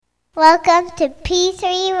Welcome to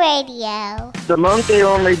P3 Radio. The monkey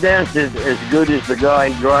only dances as good as the guy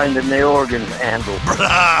grinding the organ handle.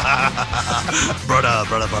 Brother.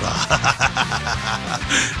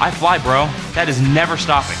 I fly, bro. That is never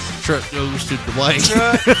stopping. Truck goes to the white.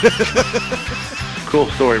 Cool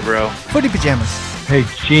story, bro. Footy pajamas. Hey,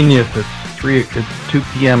 genius, it's 2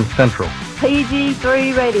 p.m. Central.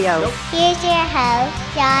 PG3 Radio. Here's your host,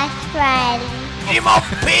 Josh Riley. Get him off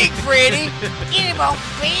pig, Freddy. Get him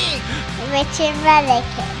off big. Richard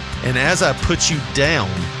Mullican. And as I put you down,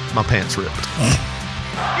 my pants ripped. It's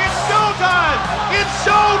showtime! It's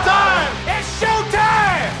showtime! It's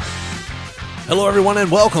showtime! Hello, everyone, and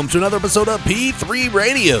welcome to another episode of P3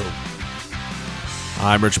 Radio.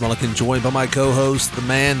 I'm Rich Mullican, joined by my co-host, the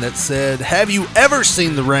man that said, "Have you ever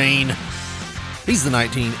seen the rain?" He's the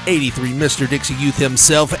 1983 Mr. Dixie Youth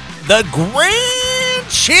himself, the grand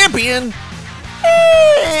champion,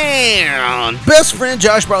 and best friend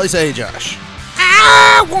Josh Barley. Say, hey, Josh.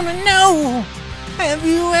 I want to know, have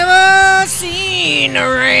you ever seen the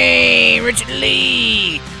rain, Richard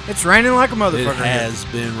Lee? It's raining like a motherfucker. It has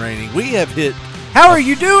been raining. We have hit... How are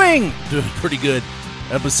you doing? Doing pretty good.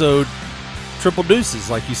 Episode triple deuces,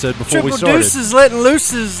 like you said before we started. Triple deuces letting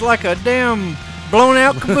looses like a damn blown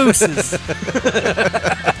out cabooses.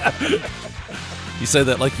 You say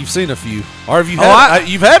that like you've seen a few. Or have you had,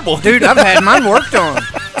 you've had one. Dude, I've had mine worked on.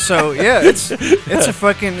 So, yeah, it's a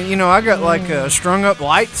fucking, you know, I got like strung up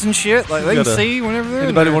lights and shit. Like they can see whenever they're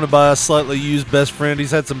Anybody in there. want to buy a slightly used best friend?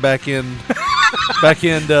 He's had some back end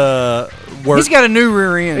work. He's got a new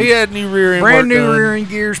rear end. He had new rear end Brand work new done. rear end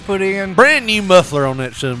gears put in. Brand new muffler on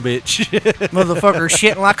that son of a bitch. Motherfucker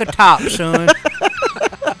shitting like a top, son.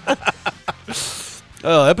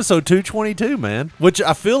 Episode 222, man. Which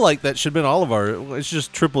I feel like that should have been all of our... It's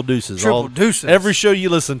just triple deuces. Triple deuces. Every show you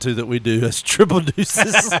listen to that we do is triple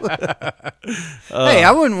deuces. Hey,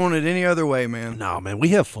 I wouldn't want it any other way, man. No, man, we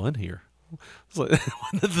have fun here. It's like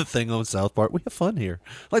the thing on South Park. We have fun here. I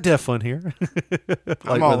like to have fun here.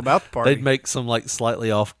 I'm all about the party. They'd make some like slightly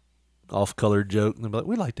off-colored joke, and they'd be like,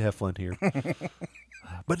 "We like to have fun here."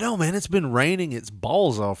 But no, man, it's been raining its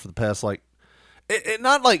balls off for the past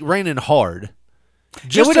not like raining hard.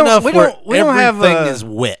 Just we don't everything have, is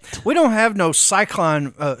wet. We don't have no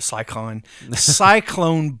cyclone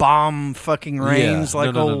bomb fucking rains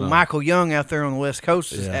like old Michael Young out there on the West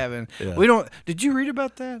Coast is having. Yeah. We don't. Did you read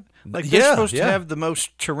about that? Like they're supposed to have the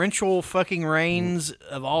most torrential fucking rains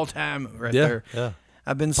of all time there. Yeah.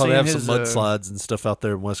 I've been Probably seeing have his some mudslides and stuff out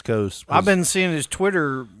there in West Coast. I've been seeing his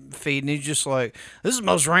Twitter feed, and he's just like, "This is the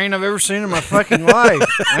most rain I've ever seen in my fucking life,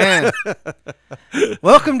 man."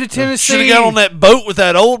 Welcome to Tennessee. Should have got on that boat with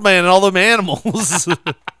that old man and all them animals.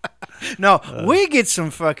 No, we get some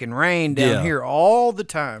fucking rain down here all the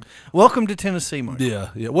time. Welcome to Tennessee, Mike. Yeah.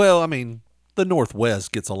 Well, I mean, the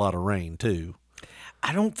Northwest gets a lot of rain too.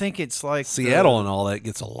 I don't think it's like Seattle and all that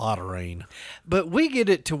gets a lot of rain. But we get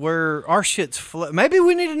it to where our shit's flood. Maybe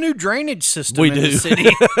we need a new drainage system in do. the city.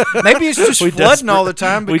 Maybe it's just flooding all the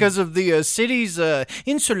time because of the city's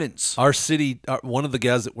insolence. Our city, one of the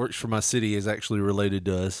guys that works for my city is actually related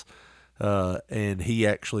to us, and he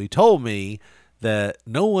actually told me that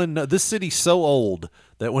this city's so old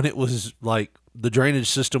that when it was like the drainage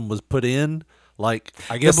system was put in, like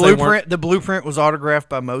I guess the blueprint was autographed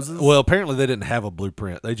by Moses. Well, apparently they didn't have a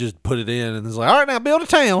blueprint. They just put it in and it's like, all right, now build a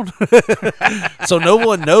town. So no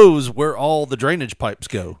one knows where all the drainage pipes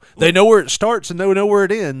go. They know where it starts and they know where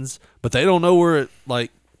it ends, but they don't know where it like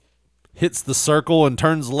hits the circle and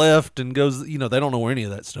turns left and goes. You know, they don't know where any of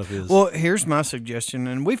that stuff is. Well, here's my suggestion,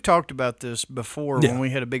 and we've talked about this before when we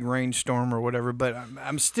had a big rainstorm or whatever. But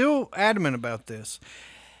I'm still adamant about this.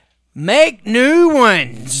 Make new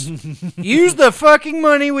ones. Use the fucking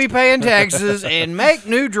money we pay in taxes and make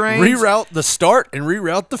new drains. Reroute the start and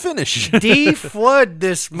reroute the finish. Deflood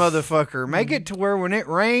this motherfucker. Make it to where when it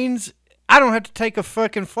rains, I don't have to take a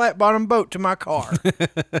fucking flat bottom boat to my car.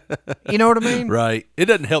 You know what I mean? Right. It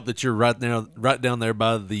doesn't help that you're right down there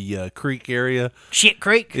by the creek area. Shit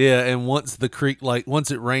creek. Yeah, and once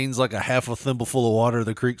it rains like a half a thimbleful of water,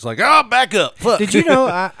 the creek's like, back up. Fuck. Did you know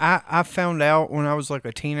I found out when I was like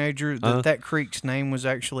a teenager that that creek's name was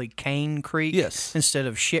actually Cane Creek? Yes. Instead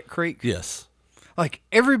of Shit Creek? Yes. Like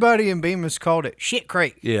everybody in Bemis called it Shit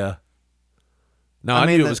Creek. Yeah. No, I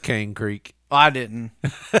knew it was Cane Creek. I didn't.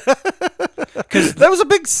 Because there was a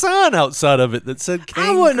big sign outside of it that said Cane Creek.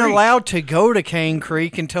 I wasn't allowed to go to Cane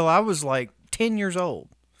Creek until I was like 10 years old.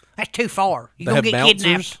 That's too far. You're going to get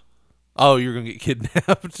kidnapped. Oh, you're gonna get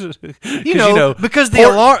kidnapped. You know, because the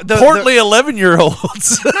alarm, portly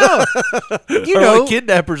 11-year-olds. No, you Or know, the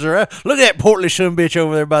kidnappers are out. Look at that portly son bitch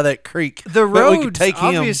over there by that creek. the Bet we could roads take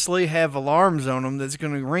him. obviously have alarms on them that's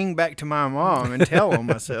going to ring back to my mom and tell on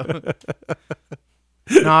myself.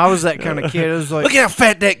 No, I was that kind of kid. I was like, Look at how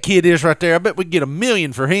fat that kid is right there. I bet we could get $1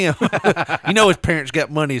 million for him. You know his parents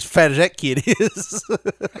got money as fat as that kid is.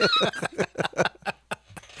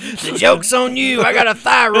 the joke's on you. I got a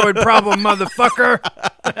thyroid problem, motherfucker.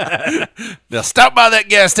 Now stop by that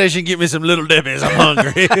gas station and get me some Little Debbie's. I'm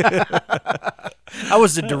hungry. I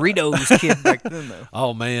was the Doritos kid back then, though.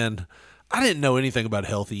 Oh, man. I didn't know anything about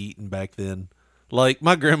healthy eating back then. Like,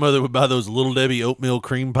 my grandmother would buy those Little Debbie oatmeal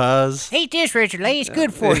cream pies. Eat this, Richard Lee. It's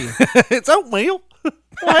good for you. It's oatmeal.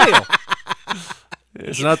 Well, hell.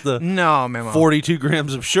 It's not the No, man. 42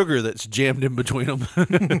 grams of sugar that's jammed in between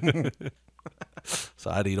them.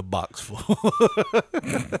 So I'd eat a box full.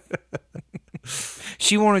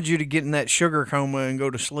 She wanted you to get in that sugar coma and go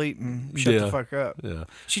to sleep and shut the fuck up. Yeah.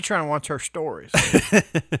 She's trying to watch her stories.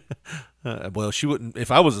 Well, she wouldn't.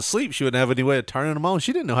 If I was asleep, she wouldn't have any way of turning them on.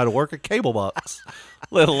 She didn't know how to work a cable box,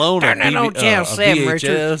 let alone Turn that on channel 7,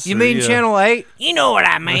 Richard. You mean channel 8? You know what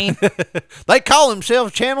I mean. They call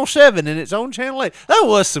themselves Channel 7 and it's on Channel 8. That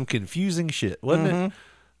was some confusing shit, wasn't it?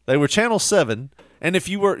 They were Channel 7, and if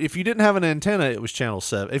you didn't have an antenna, it was Channel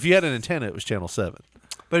 7. If you had an antenna, it was Channel 7.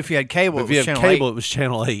 But if you had cable, But it if was you had channel cable, 8. it was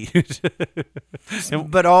Channel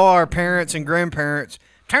 8. But all our parents and grandparents,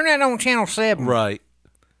 turn that on channel 7. Right.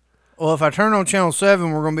 Well, if I turn on channel 7,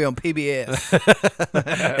 we're going to be on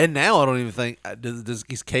PBS. And now I don't even think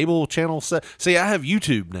is cable Channel 7. See, I have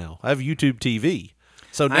YouTube now. I have YouTube TV.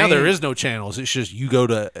 So now there is no channels. It's just you go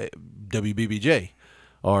to WBBJ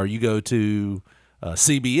or you go to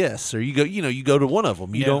CBS or you go to one of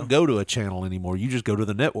them. You don't go to a channel anymore. You just go to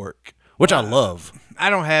the network, which I love. I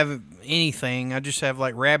don't have anything. I just have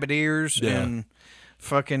like rabbit ears and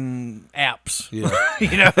fucking apps. Yeah.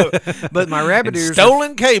 You know, but my rabbit ears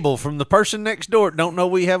stolen cable from the person next door. Don't know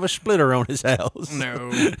we have a splitter on his house. No,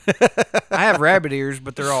 I have rabbit ears,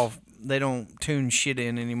 but they don't tune shit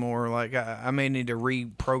in anymore. Like I may need to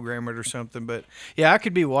reprogram it or something. But yeah, I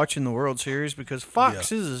could be watching the World Series because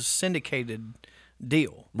Fox is a syndicated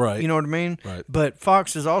deal. Right. You know what I mean? Right. But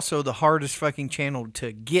Fox is also the hardest fucking channel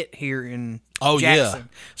to get here in Oh, Jackson.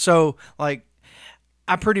 yeah. So like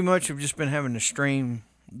I pretty much have just been having to stream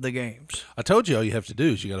the games. I told you all you have to do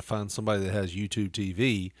is you got to find somebody that has YouTube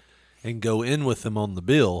TV and go in with them on the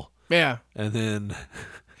bill. Yeah. And then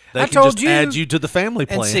they I can told just you, add you to the family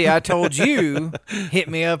plan. And see, I told you, hit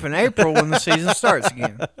me up in April when the season starts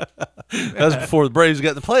again. That was before the Braves got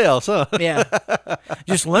in the playoffs, huh? Yeah.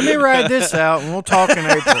 Just let me ride this out and we'll talk in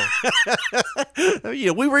April.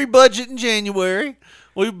 Yeah, we re-budget in January.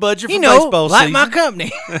 We budget for You know, baseball like season. my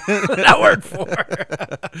company that I work for.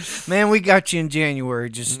 Man, we got you in January.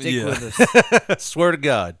 Just stick with us. Swear to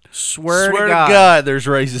God. Swear to God. God there's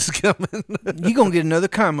raises coming. You going to get another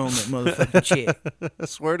comma on that motherfucking check.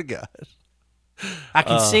 Swear to God. I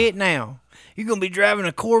can see it now. You're going to be driving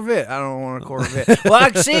a Corvette. I don't want a Corvette. Well, I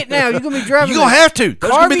can see it now. You're going to be driving You're going to have to.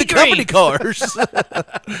 Those going to be the Carby company cars.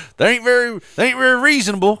 They ain't very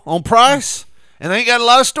reasonable on price. And they ain't got a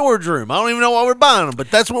lot of storage room. I don't even know why we're buying them, but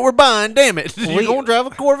that's what we're buying. Damn it! You're gonna drive a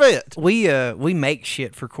Corvette. We make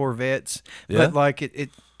shit for Corvettes, but like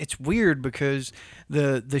it's weird because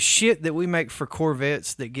the shit that we make for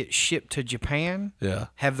Corvettes that get shipped to Japan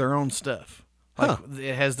have their own stuff. Like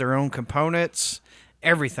it has their own components,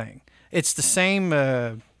 everything. It's the same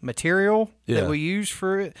material that we use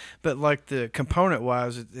for it, but like the component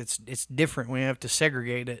wise, it's different. We have to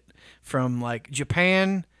segregate it from like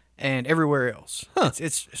Japan and everywhere else.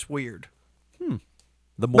 It's weird.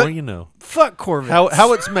 The more you know. Fuck Corvettes.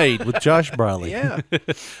 How it's made with Josh Briley. Yeah.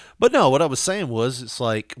 But no, what I was saying was it's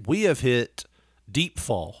like we have hit deep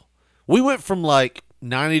fall. We went from like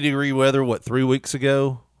 90-degree weather, 3 weeks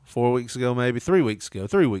ago? 4 weeks ago, maybe 3 weeks ago.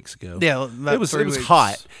 3 weeks ago. Yeah, it was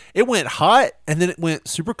hot. It went hot, and then it went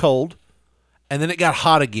super cold, and then it got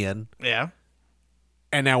hot again. Yeah.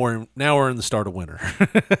 And now we're in the start of winter.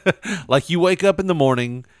 Like you wake up in the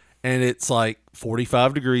morning and it's like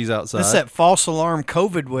 45 degrees outside. That's that false alarm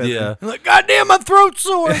COVID weather. Yeah. I'm like, goddamn, my throat's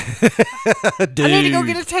sore. Dude, I need to go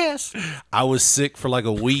get a test. I was sick for like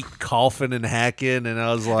a week, coughing and hacking, and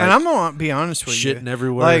I was like, and I'm gonna be honest with you, shitting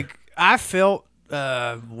everywhere. Like I felt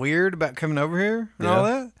weird about coming over here and all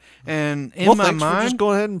that. And in my thanks mind, for just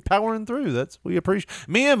go ahead and powering through. We appreciate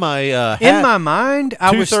me and my in my mind,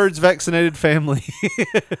 I was 2/3 vaccinated family.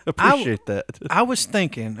 Appreciate that. I was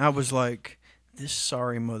thinking, I was like, this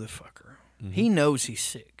sorry motherfucker. Mm-hmm. He knows he's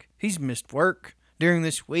sick. He's missed work, during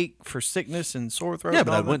this week for sickness and sore throat. Yeah,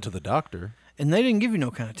 but I went to the doctor. And they didn't give you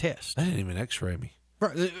no kind of test. They didn't even x-ray me.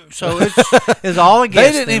 Right. So it's all a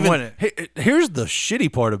guess. They didn't even. Here's the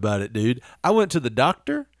shitty part about it, dude. I went to the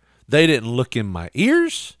doctor. They didn't look in my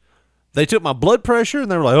ears. They took my blood pressure,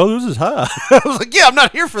 and they were like, "Oh, this is high." I was like, "Yeah, I'm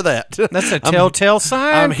not here for that." That's a telltale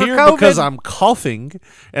sign. I'm for here COVID. because I'm coughing,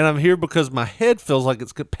 and I'm here because my head feels like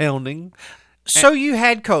it's pounding. So you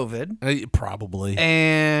had COVID, Probably,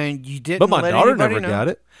 and you didn't. but my let daughter anybody never know? got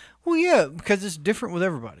it. Well, yeah, because it's different with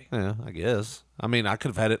everybody. Yeah, I guess. I mean, I could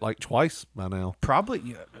have had it like twice by now. Probably.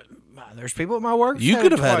 Yeah, there's people at my work. You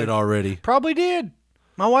could have had twice. it already. Probably did.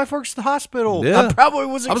 My wife works at the hospital. Yeah. I probably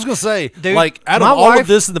was. I was going to say, Dude, like, out of my all wife- of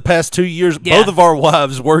this in the past 2 years, Yeah. both of our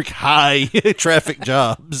wives work high traffic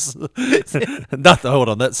jobs. Hold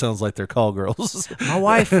on, that sounds like they're call girls. My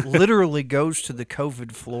wife literally goes to the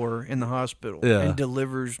COVID floor in the hospital Yeah. and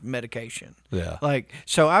delivers medication. Yeah. Like,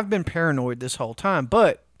 so I've been paranoid this whole time,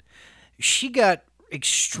 but she got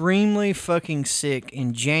extremely fucking sick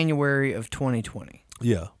in January of 2020.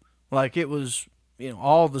 Yeah. Like, it was,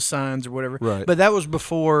 all the signs or whatever. Right. But that was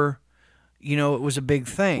before, it was a big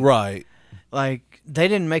thing. Right. Like, they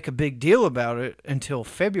didn't make a big deal about it until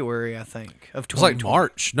February, I think, of 2020. It was like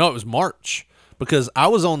March. No, it was March because I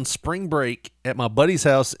was on spring break at my buddy's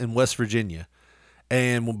house in West Virginia.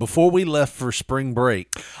 And before we left for spring break,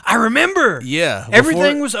 I remember. yeah,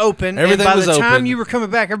 Everything was open. everything and by was the time open. you were coming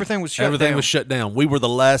back, everything was shut everything down. was shut down. We were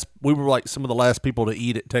like some of the last people to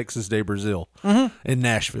eat at Texas de Brazil in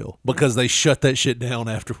Nashville because they shut that shit down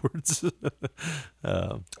afterwards.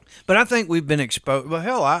 But I think we've been exposed. Well,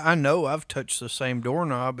 hell, I know I've touched the same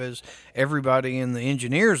doorknob as everybody in the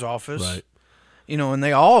engineer's office. Right. And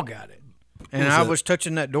they all got it. And was I that? was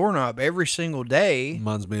touching that doorknob every single day.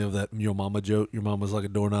 Reminds me of that Your Mama joke. Your mama's like a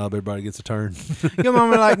doorknob. Everybody gets a turn. Your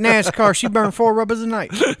mama like NASCAR. She burned 4 rubbers a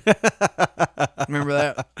night. Remember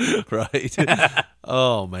that? Right.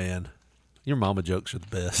 Oh, man. Your mama jokes are the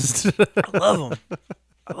best. I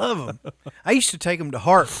love them. I used to take them to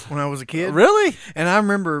heart when I was a kid. Really? And I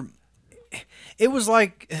remember it was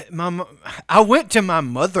like I went to my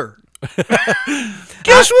mother.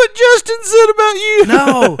 Guess what Justin said about you?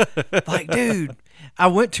 No. Like, dude, I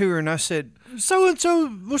went to her and I said,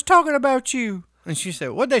 so-and-so was talking about you. And she said,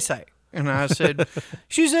 what'd they say? And I said,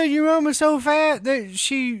 she said, your mama's so fat that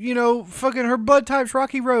she, fucking her blood type's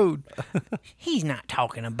Rocky Road. He's not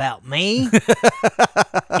talking about me.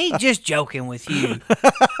 He's just joking with you.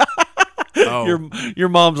 Oh. Your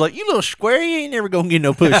mom's like, you little square, you ain't never gonna get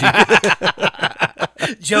no pussy.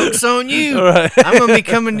 Joke's on you. All right. I'm going to be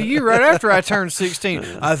coming to you right after I turn 16.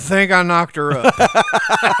 I think I knocked her up.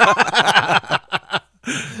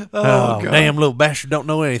 Oh, damn little bastard don't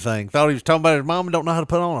know anything. Thought he was talking about his mom and don't know how to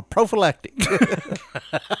put on a prophylactic.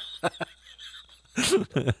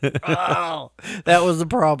 Oh, that was the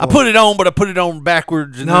problem. I put it on, but I put it on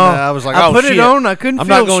backwards. And No, then I was like, I oh, put it shit. on, I couldn't I'm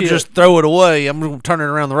feel not going to shit. just throw it away. I'm going to turn it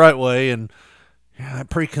around the right way, and that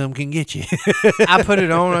pre-cum can get you. I put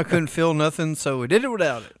it on, I couldn't feel nothing, so we did it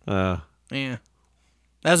without it. Yeah.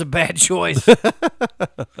 That was a bad choice.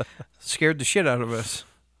 Scared the shit out of us.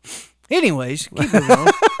 Anyways, keep moving on.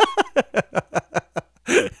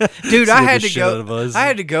 Dude, I had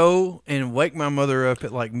to go and wake my mother up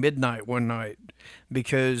at like midnight one night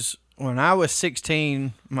because when I was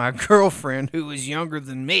 16, my girlfriend, who was younger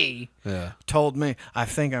than me, told me, I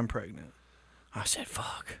think I'm pregnant. I said,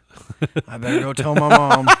 fuck. I better go tell my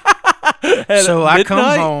mom. So I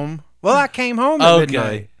come home. Well, I came home at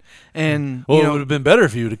midnight. And, well, it would have been better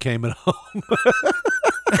if you would have came at home.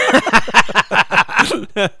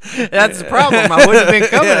 That's the problem. I wouldn't have been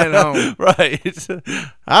coming at home. Right.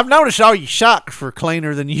 I've noticed all your socks were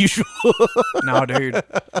cleaner than usual. No, dude.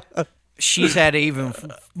 She's had an even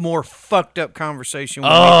more fucked up conversation with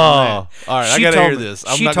me. All right. I got to hear me- this.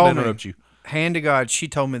 I'm she not going told to me- interrupt you. Hand to God, she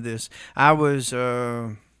told me this. I was,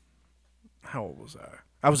 how old was I?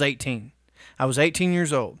 I was 18. I was 18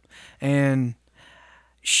 years old. And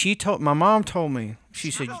my mom told me, she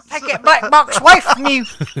said, take that black box away from you.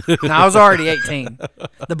 And I was already 18.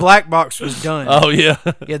 The black box was done. Oh, yeah.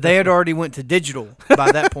 Yeah, they had already went to digital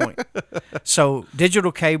by that point. So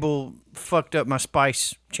digital cable fucked up my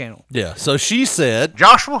Spice channel. Yeah. So she said,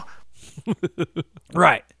 Joshua?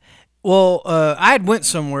 Right. Well, I had went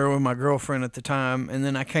somewhere with my girlfriend at the time, and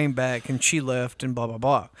then I came back, and she left, and blah, blah,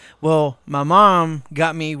 blah. Well, my mom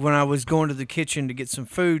got me when I was going to the kitchen to get some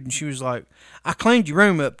food, and she was like, I cleaned your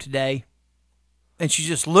room up today. And she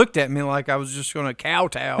just looked at me like I was just going to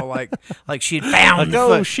kowtow, like she had found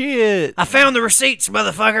oh, shit. I found the receipts,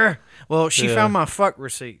 motherfucker. Well, she found my fuck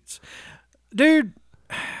receipts. Dude,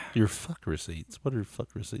 Your fuck receipts. What are fuck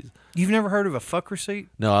receipts? You've never heard of a fuck receipt?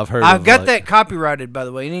 No, I've heard. I've got that copyrighted, by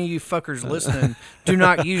the way. Any of you fuckers listening, do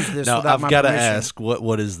not use this No, without I've my got to permission. ask.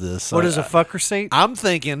 What is this? What is a fuck receipt? I'm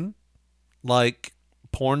thinking, like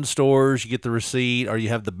porn stores. You get the receipt, or you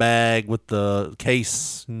have the bag with the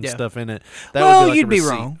case and stuff in it. That Well, would be like you'd a be receipt.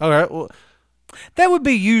 wrong. All right. Well, That would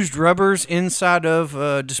be used rubbers inside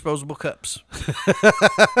of disposable cups.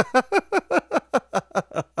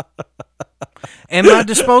 And my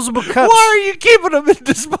disposable cups. why are you keeping them in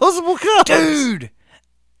disposable cups, Dude,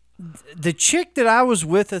 the chick that I was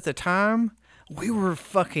with at the time, we were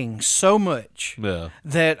fucking so much Yeah.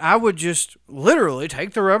 that I would just literally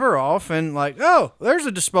take the rubber off and like, oh, there's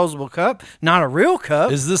a disposable cup, not a real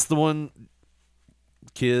cup. Is this the one?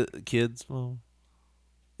 Kids. Well,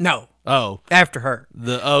 No, oh, after her.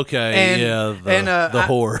 okay, And- the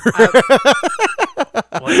whore.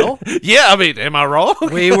 Well, yeah, I mean, am I wrong?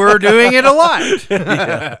 we were doing it a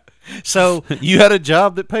lot. So You had a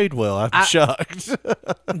job that paid well. I'm shocked.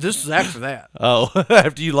 this was after that. Oh,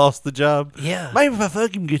 after you lost the job? Yeah. Maybe if I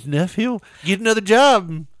fuck him good enough, he'll get another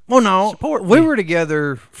job. Well, no, Support we me. were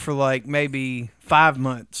together for like maybe 5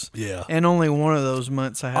 months. Yeah. And only one of those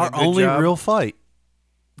months I had a Our good only job. real fight.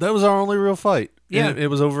 That was our only real fight. Yeah. And it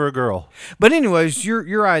was over a girl. But anyways,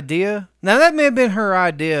 your idea. Now that may have been her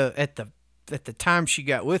idea at the time she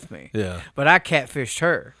got with me. Yeah. But I catfished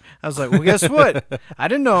her. I was like, well, guess what? I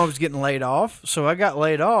didn't know I was getting laid off, so I got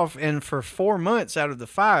laid off, and for 4 months out of the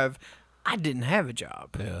 5, I didn't have a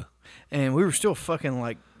job. Yeah. And we were still fucking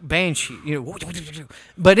like banshee, you know.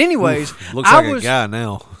 But anyways, Looks I like was. a guy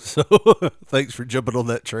now. So thanks for jumping on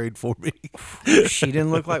that trade for me. She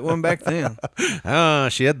didn't look like one back then.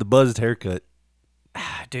 She had the buzzed haircut.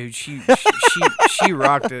 Dude, she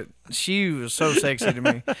rocked it. She was so sexy to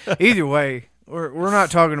me. Either way, we're not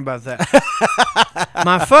talking about that.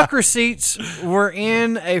 My fuck receipts were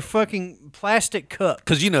in a fucking plastic cup.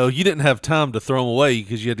 Because, you didn't have time to throw them away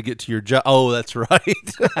because you had to get to your job. Oh, that's right.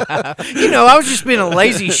 I was just being a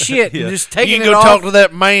lazy shit and just taking you it can go off. talk to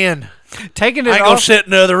that man. Taking it I ain't going off. to sit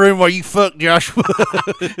in the other room while you fuck Joshua.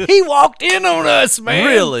 He walked in on us, man.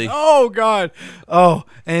 Really? Oh God. Oh,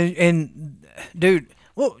 and dude,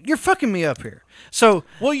 well, you're fucking me up here. So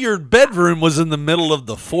Well, your bedroom was in the middle of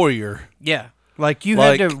the foyer. yeah. Like you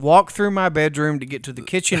had to walk through my bedroom to get to the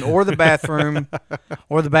kitchen or the bathroom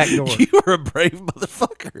or the back door. You were a brave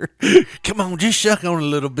motherfucker. Come on, just shuck on a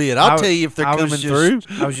little bit. I'll tell you if they're coming through.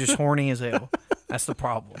 I was just horny as hell. That's the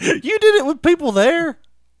problem. You did it with people there.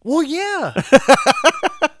 Well, yeah.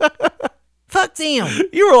 Fuck them.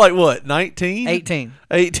 You were like, what, 19? 18.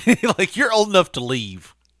 18. Like, you're old enough to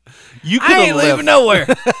leave. You could I have ain't left. leaving nowhere.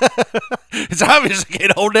 It's obvious I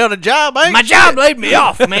can't hold down a job. My job laid me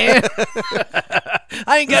off, man.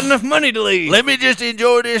 I ain't got enough money to leave. Let me just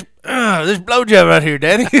enjoy this blowjob right here,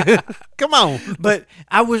 Daddy. Come on. But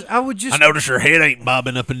I would just I notice her head ain't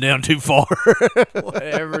bobbing up and down too far.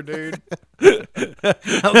 whatever, dude.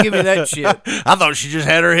 Don't give me that shit. I thought she just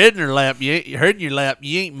had her head in her lap. You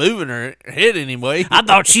ain't moving her head anyway. I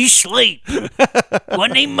thought she sleep.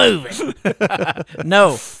 Wasn't even moving.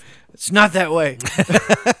 No, it's not that way.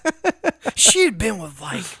 She had been with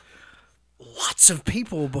like lots of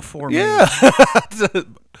people before me. Yeah.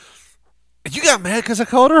 You got mad because I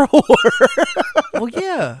called her a whore. Well,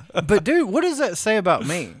 yeah. But dude, what does that say about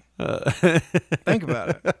me? Think about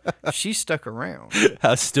it. She stuck around.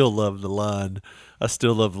 I still love the line.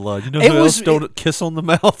 You know It who was- else don't kiss on the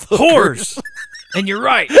mouth? Whores. And you're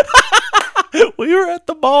right. We were at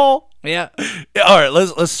the ball. Yeah. Yeah, all right,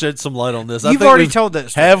 let's shed some light on this. I You've think already we've- told that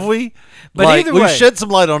story. Have we? But like, either we've way- shed some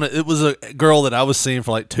light on it. It was a girl that I was seeing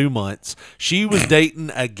for like 2 months. She was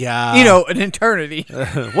dating a guy. An eternity.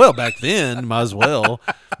 Well, back then, might as well.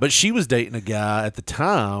 But she was dating a guy at the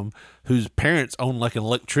time whose parents owned like an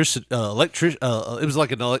it was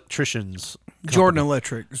like an electrician's company. Jordan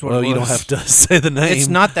Electric is what Well, it was. you don't have to say the name. It's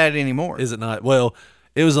not that anymore. Is it not? Well,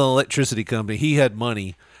 it was an electricity company. He had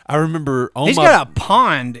money. I remember He's got a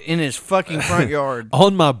pond in his fucking front yard.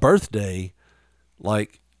 on my birthday,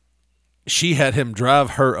 like, she had him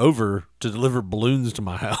drive her over to deliver balloons to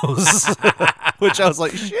my house, which I was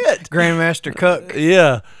like, shit. Grandmaster Cook.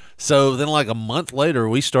 Yeah. So then, like, a month later,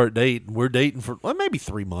 we start dating. We're dating for maybe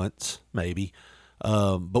 3 months, maybe.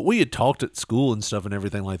 But we had talked at school and stuff and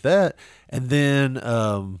everything like that. And then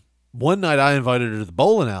one night I invited her to the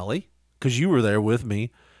bowling alley because you were there with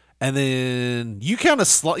me. And then you kind of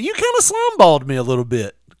slimeballed me a little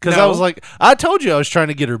bit because I No. was like, I told you I was trying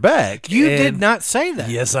to get her back. You And- did not say that.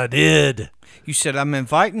 Yes, I did. You said, I'm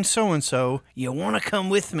inviting so-and-so. You want to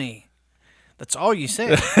come with me? That's all you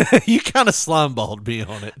said. You kind of slimeballed me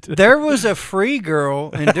on it. There was a free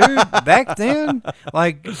girl, and dude, back then,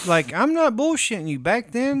 like I'm not bullshitting you.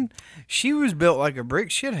 Back then, she was built like a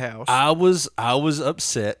brick shit house. I was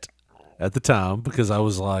upset at the time because I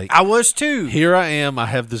was like, I was too. here I am. I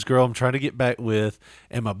have this girl I'm trying to get back with,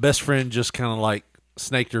 and my best friend just kind of like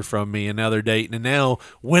snaked her from me, and now they're dating. And now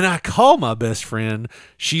when I call my best friend,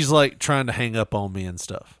 she's like trying to hang up on me and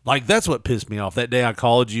stuff. Like, that's what pissed me off. That day I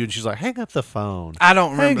called you, and she's like, hang up the phone. I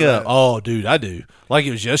don't remember Hang up. that. Oh, dude, I do. Like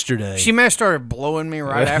it was yesterday. She may have started blowing me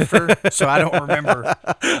right after, so I don't remember.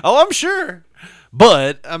 Oh, I'm sure.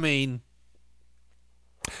 But, I mean,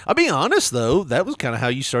 I'll be honest, though. That was kind of how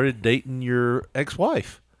you started dating your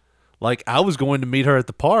ex-wife. Like, I was going to meet her at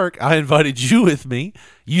the park. I invited you with me.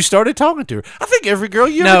 You started talking to her. I think every girl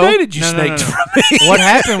you ever dated, you snaked from me. What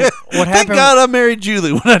happened? What happened? Thank God I married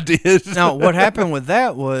Julie when I did. No, what happened with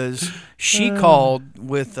that was she called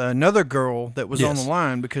with another girl that was on Yes. the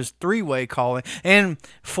line because three-way calling and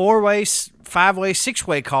four-way, five-way,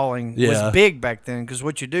 six-way calling Yeah. was big back then. Because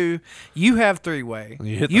what you do, you have three-way,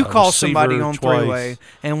 You hit you the call somebody receiver on twice. three-way,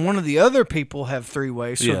 and one of the other people have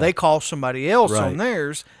three-way, so Yeah. they call somebody else Right. on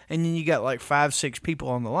theirs, and then you got like 5, 6 people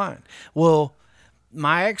on the line. Well,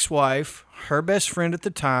 my ex-wife, her best friend at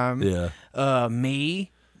the time, Yeah.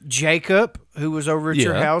 me, Jacob, who was over at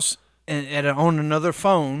your Yeah. house and on another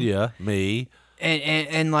phone, Yeah. Me.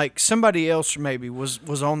 and like somebody else maybe was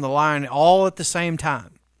on the line all at the same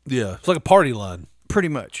time, Yeah. It's like a party line. pretty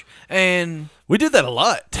much. And We did that a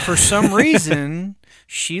lot. for some reason,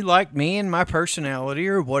 she liked me and my personality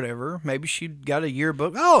or whatever. Maybe she got a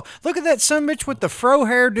yearbook. Oh, look at that sumbitch with the fro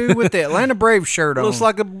hairdo with the Atlanta Braves shirt on. Looks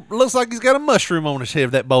like he's got a mushroom on his head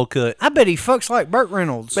with that bowl cut. I bet he fucks like Burt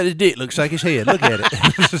Reynolds. But his dick looks like his head. Look at it.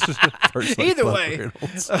 First, like Either Buck way,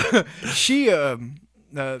 Reynolds.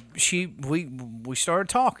 we started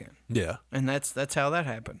talking. Yeah. And that's how that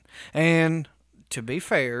happened. And to be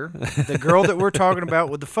fair, the girl that we're talking about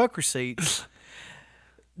with the fuck receipts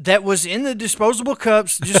that was in the disposable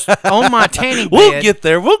cups just on my tanning bed.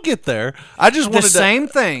 We'll get there. I just The wanted same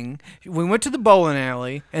thing. We went to the bowling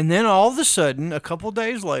alley, and then all of a sudden, a couple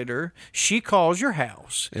days later, she calls your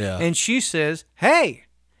house. Yeah. And she says, "Hey,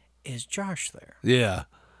 is Josh there?" Yeah.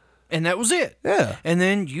 And that was it. Yeah. And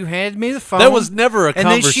then you handed me the phone. That was never a and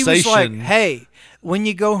then she was like, conversation. "Hey, when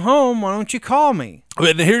you go home, why don't you call me?"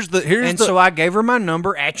 And So I gave her my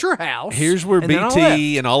number at your house. Here's where and then I left.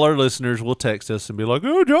 BT and all our listeners will text us and be like,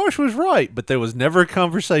 "Oh, Josh was right," but there was never a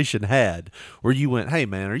conversation had where you went, "Hey,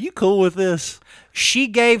 man, are you cool with this?" She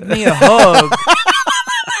gave me a hug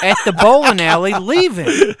at the bowling alley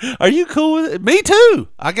leaving. Are you cool with it? Me too.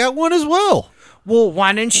 I got one as well. Well,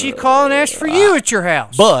 why didn't she call and ask for you at your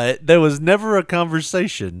house? But there was never a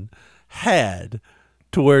conversation had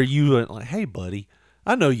to where you went like, "Hey, buddy,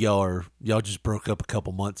 I know y'all just broke up a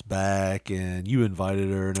couple months back, and you invited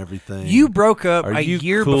her and everything. You broke up Are a you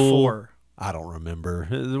year cool?" before. I don't remember.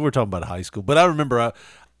 We're talking about high school, but I remember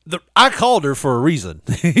I called her for a reason.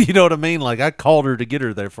 You know what I mean? Like, I called her to get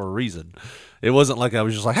her there for a reason. It wasn't like I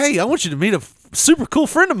was just like, "Hey, I want you to meet a super cool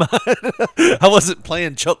friend of mine." I wasn't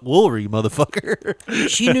playing Chuck Woolery, motherfucker.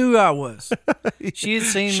 She knew I was. She had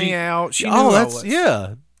seen me out. She knew I was.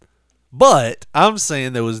 Yeah. But I'm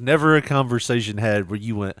saying there was never a conversation had where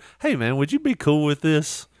you went, "Hey, man, would you be cool with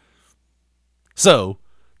this?" So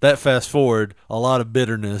that fast forward a lot of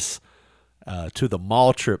bitterness to the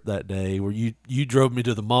mall trip that day where you drove me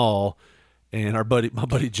to the mall, and my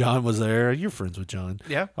buddy John was there. You're friends with John.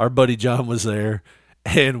 Yeah. Our buddy John was there,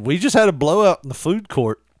 and we just had a blowout in the food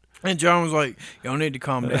court. And John was like, "Y'all need to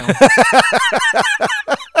calm down."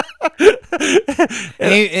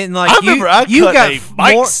 and like I remember I you cut got a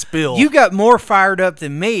mic more, spill. You got more fired up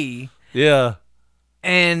than me. Yeah.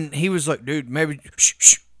 And he was like, "Dude, maybe shh,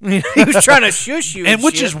 shh." He was trying to shush you, And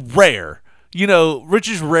which shit. is rare. You know, which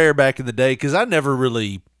is rare back in the day because I never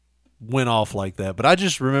really went off like that. But I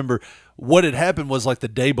just remember what had happened was like the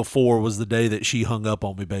day before was the day that she hung up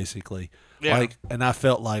on me, basically. Yeah. Like, and I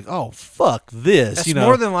felt like, "Oh, fuck this." That's you know?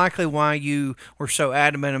 more than likely why you were so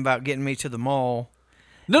adamant about getting me to the mall.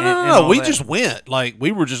 No. and all We that. just went. Like,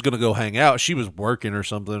 we were just going to go hang out. She was working or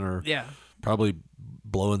something, or Yeah. probably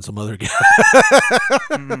blowing some other guy,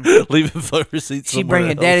 leaving phone receipts. She somewhere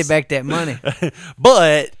bringing daddy else. back that money.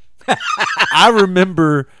 But I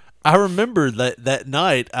remember that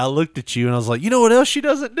night I looked at you and I was like, "You know what else she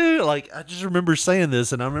doesn't do?" Like, I just remember saying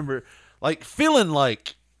this, and I remember like feeling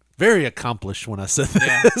like very accomplished when I said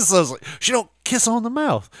this. So I was like, "She don't kiss on the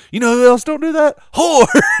mouth." You know who else don't do that?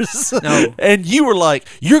 Whores. No. And you were like,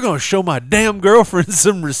 "You're gonna show my damn girlfriend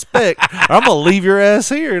some respect. Or I'm gonna leave your ass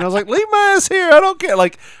here." And I was like, "Leave my ass here. I don't care."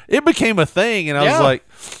 Like, it became a thing, and I was Yeah. like,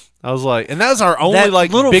 I was like, and that was our only that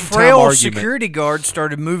like little big time frail argument. security guard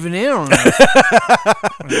started moving in on us.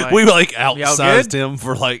 Like, We like Y'all outsized good? him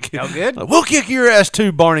for like, Y'all good? We'll kick your ass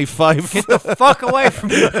too, Barney Fife. Get the fuck away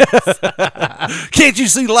from us. Can't you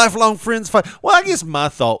see lifelong friends fight? Well, I guess my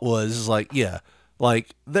thought was like, yeah,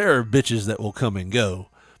 like there are bitches that will come and go,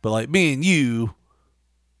 but like me and you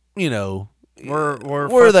know,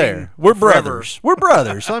 We're there. We're forever. brothers. We're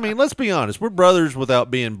brothers. I mean, let's be honest. We're brothers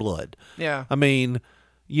without being blood. Yeah. I mean,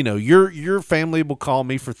 you know, your family will call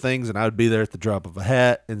me for things, and I would be there at the drop of a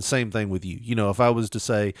hat. And same thing with you. You know, if I was to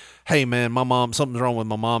say, "Hey, man, something's wrong with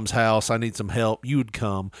my mom's house. I need some help," you would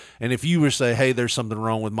come. And if you were to say, "Hey, there's something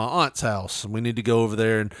wrong with my aunt's house, and we need to go over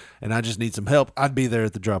there, and I just need some help," I'd be there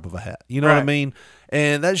at the drop of a hat. You know what I Right. mean?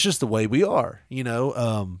 And that's just the way we are. You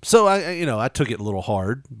know. So I took it a little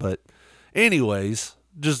hard, but anyways,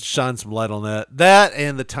 just shine some light on that. That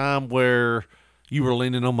and the time where you were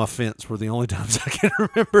leaning on my fence were the only times I can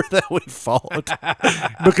remember that we fought.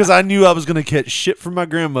 Because I knew I was going to catch shit from my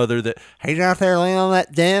grandmother that he's out there leaning on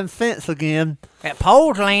that damn fence again. That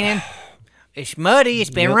pole's leaning. It's muddy. It's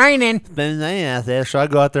been raining. It's been raining out there. So I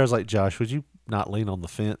go out there. I was like, Josh, would you not lean on the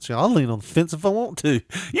fence? You know, I'll lean on the fence if I want to.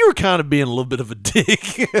 You were kind of being a little bit of a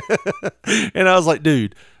dick. And I was like,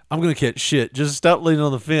 dude, I'm going to catch shit. Just stop leaning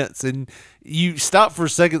on the fence. And you stopped for a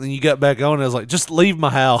second, then you got back on. And I was like, just leave my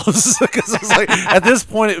house. Because I was like, at this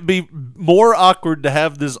point, it would be more awkward to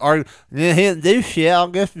have this argument. Yeah, he didn't do shit. I'll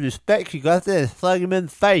get some respect. You got there and slug him in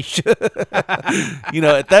the face. You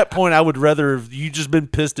know, at that point, I would rather have you just been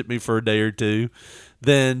pissed at me for a day or two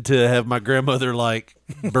than to have my grandmother, like,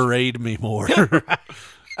 berate me more.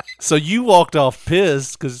 So you walked off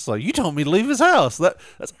pissed because it's like, you told me to leave his house.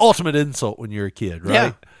 That's ultimate insult when you're a kid, right?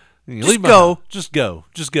 Yeah. You Just leave my go. house. Just go.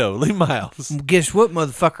 Just go. Leave my house. Guess what,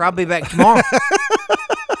 motherfucker? I'll be back tomorrow.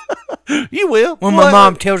 You will. When Well, my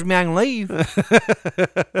mom tells me I can leave.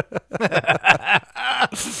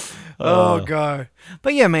 Oh, God.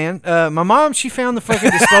 But yeah, man, my mom, she found the fucking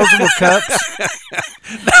disposable cups.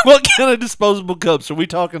 What kind of disposable cups are we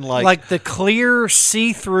talking? Like the clear,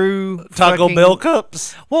 see-through Taco fucking- Bell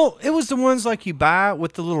cups? Well, it was the ones like you buy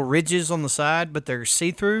with the little ridges on the side, but they're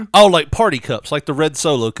see-through. Oh, like party cups, like the red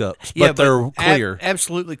Solo cups, but they're clear.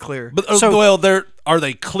 Absolutely clear. But so, well, are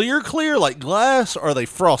they clear like glass, or are they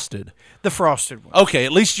frosted? the frosted one. Okay,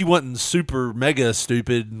 at least you wasn't super mega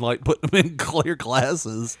stupid and like putting them in clear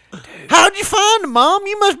glasses. How'd you find them, Mom?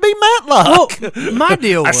 You must be Matlock. Well, my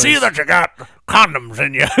deal was... that you got condoms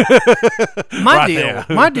in you.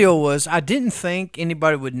 My deal was I didn't think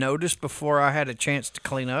anybody would notice before I had a chance to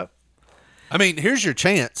clean up. I mean, here's your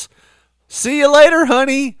chance. See you later,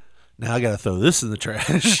 honey. Now I got to throw this in the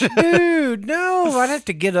trash. Dude, no. I'd have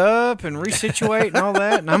to get up and resituate and all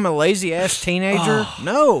that. And I'm a lazy-ass teenager.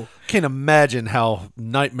 No. Can't imagine how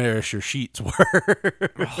nightmarish your sheets were.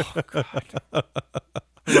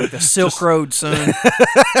 Like the Silk Road, son.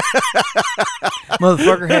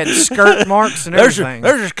 Motherfucker had skirt marks and everything.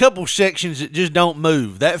 There's a couple sections that just don't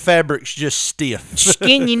move. That fabric's just stiff.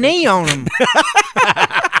 Skin your knee on them.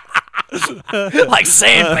 Like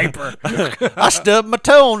sandpaper. I stubbed my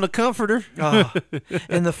toe on the comforter. Oh.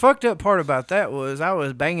 And the fucked up part about that was I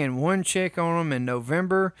was banging one chick on them in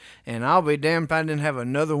November, and I'll be damned if I didn't have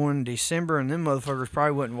another one in December, and them motherfuckers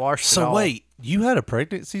probably wouldn't wash it So all. wait, you had a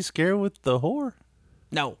pregnancy scare with the whore?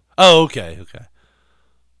 No. Oh, okay. That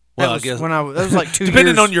Well, was I guess when that was like 2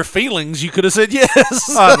 depending years. on your feelings, you could have said yes.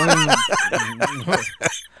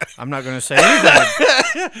 I'm not going to say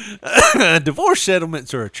anything. Divorce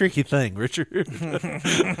settlements are a tricky thing, Richard.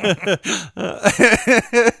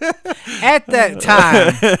 At that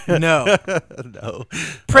time, no. No.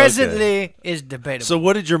 Presently is debatable. So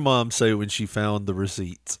what did your mom say when she found the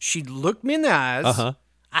receipts? She looked me in the eyes. Uh-huh.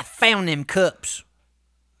 I found them cups.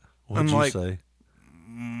 What'd I'm you like, say?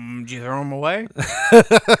 Did you throw them away?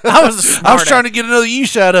 I was trying to get another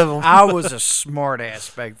use out of them. I was a smart ass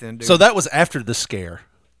back then, dude. So that was after the scare.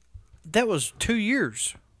 that was 2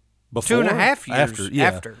 years. Before? 2.5 years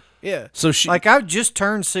After. Yeah. So she, Like, I just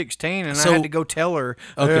turned 16, and So- I had to go tell her,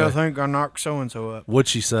 Okay. hey, I think I knocked so-and-so up. what'd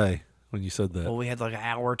she say when you said that? Well, we had like an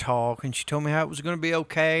hour talk, and she told me how it was going to be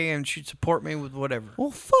okay, and she'd support me with whatever.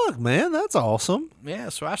 Well, fuck, man, that's awesome. Yeah,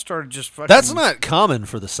 so I started just fucking... That's not common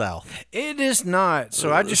for the South. It is not.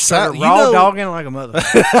 So I just So- started you raw know- dogging like a mother.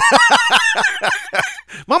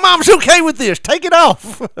 My mom's okay with this. Take it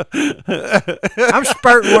off. I'm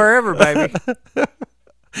spurting wherever, baby.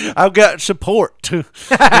 I've got support.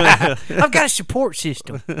 I've got a support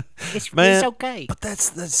system. It's okay. But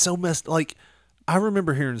that's so messed. Like, I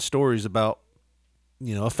remember hearing stories about,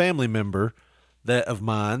 a family member of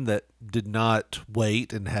mine that did not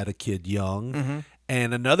wait and had a kid young,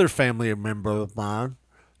 and another family member of mine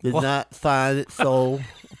did not find it so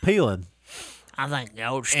appealing. I think the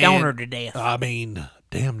old stoner to death. I mean,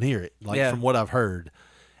 damn near it. Like from what I've heard.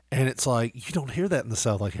 And it's like, you don't hear that in the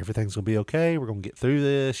South. Like, everything's going to be okay. We're going to get through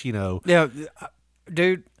this, you know. Yeah,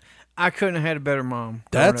 dude, I couldn't have had a better mom.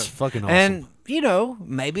 That's fucking awesome. And, you know,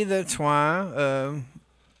 maybe that's why,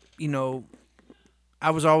 you know,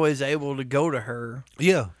 I was always able to go to her.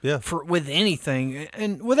 Yeah. With anything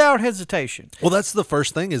and without hesitation. Well, that's the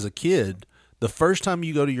first thing as a kid. The first time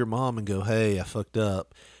you go to your mom and go, hey, I fucked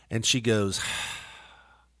up. And she goes,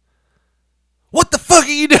 what the fuck are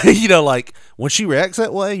you doing? You know, like, when she reacts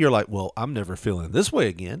that way, you're like, well, I'm never feeling this way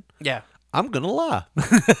again. Yeah. I'm going to lie.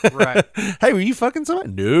 Right. Hey, were you fucking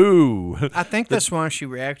somebody? No. I think that's why she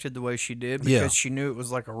reacted the way she did, because she knew it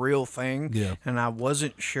was like a real thing. Yeah. And I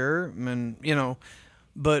wasn't sure. And, you know,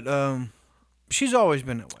 but she's always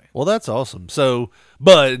been that way. Well, that's awesome. So,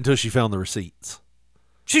 but until she found the receipts.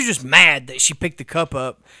 She's just mad that she picked the cup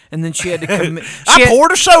up and then she had to commit. I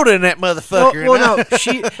poured a soda in that motherfucker. Well, no.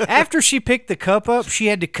 After she picked the cup up, she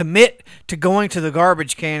had to commit to going to the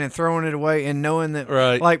garbage can and throwing it away and knowing that,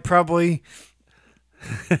 like, probably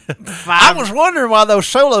 5. I was wondering why those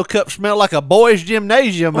Solo cups smell like a boys'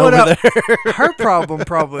 gymnasium over there. Her problem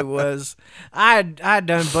probably was I'd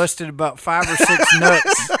done busted about 5 or 6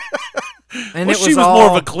 nuts, and Well, it was she was all,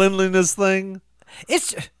 more of a cleanliness thing.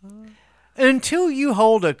 It's until you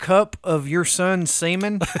hold a cup of your son's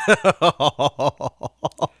semen,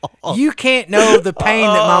 you can't know the pain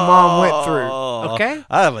that my mom went through. Okay,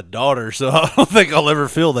 I have a daughter, so I don't think I'll ever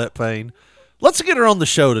feel that pain. Let's get her on the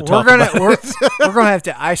show to talk about it. We're gonna have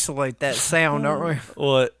to isolate that sound, aren't we?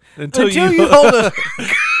 What? Until you hold a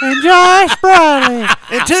and Josh Bradley.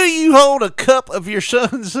 Until you hold a cup of your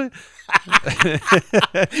son's. You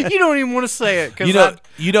don't even want to say it, because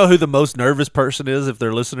you know who the most nervous person is if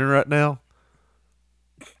they're listening right now.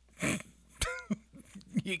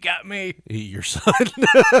 You got me. Your son.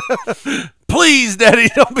 Please, Daddy,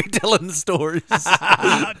 don't be telling the stories.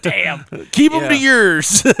 Damn. Keep them to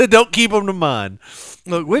yours. Don't keep them to mine.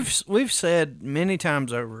 Look, we've said many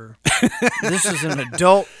times over, this is an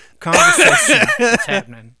adult conversation that's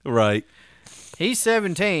happening. Right. He's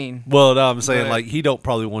 17. Well, no, I'm saying, like, he don't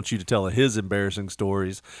probably want you to tell his embarrassing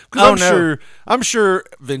stories. Because I'm sure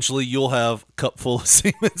eventually you'll have a cup full of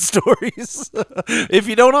semen stories if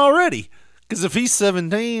you don't already. Because if he's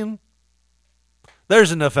 17,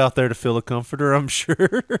 there's enough out there to fill a comforter, I'm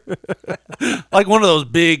sure. Like one of those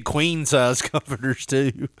big queen-size comforters,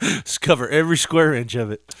 too. Just cover every square inch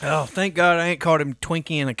of it. Oh, thank God I ain't caught him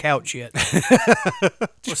twinkie in a couch yet.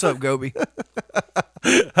 What's up, Gobi?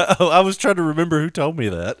 I was trying to remember who told me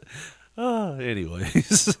that.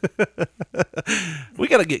 Anyways. We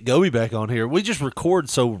got to get Gobi back on here. We just record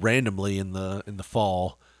so randomly in the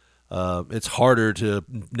fall. It's harder to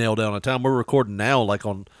nail down a time. We're recording now like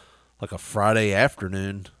on like a Friday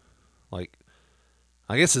afternoon. Like,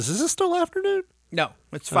 I guess, is this still afternoon? No,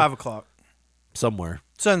 it's 5 o'clock. Somewhere.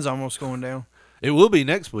 Sun's almost going down. It will be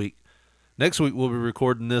next week. Next week we'll be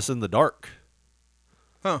recording this in the dark.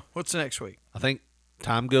 Huh, what's next week? I think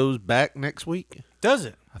time goes back next week. Does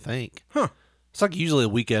it? I think. Huh. It's like usually a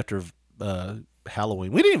week after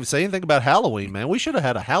Halloween. We didn't even say anything about Halloween, man. We should have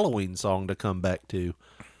had a Halloween song to come back to.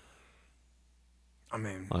 I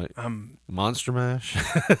mean, like Monster Mash.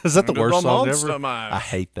 Is that the worst song ever? Mash. I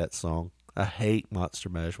hate that song. I hate Monster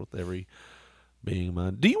Mash with every being of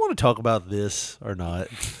mine. Do you want to talk about this or not?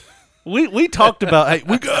 We talked about, hey,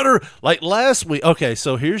 we got her like last week. Okay,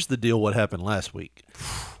 so here's the deal. What happened last week?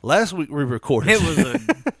 Last week we recorded. It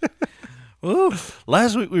was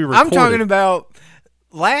last week we recorded. I'm talking about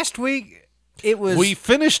last week. It was. We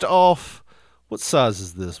finished off. What size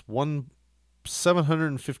is this?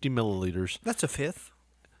 750 milliliters. That's a fifth.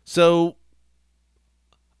 So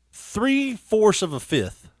 3/4 of a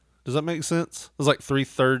fifth. Does that make sense? It was like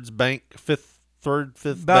 3/3 bank, fifth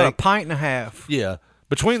About bank. a pint and a half. Yeah.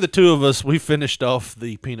 Between the two of us, we finished off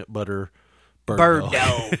the peanut butter Bird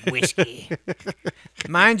Dog whiskey.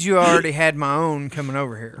 Mind you, I already had my own coming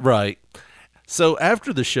over here. Right. So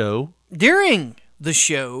after the show. During the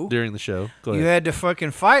show. Go ahead. You had to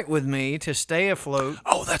fucking fight with me to stay afloat.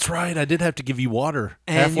 Oh, that's right. I did have to give you water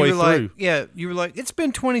and halfway you were through. Like, yeah, you were like, it's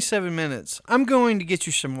been 27 minutes. I'm going to get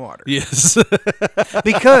you some water. Yes.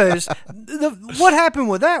 Because what happened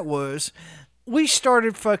with that was we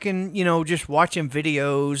started fucking, just watching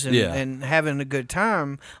videos and having a good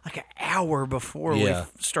time like an hour before we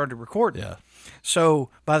started recording. Yeah.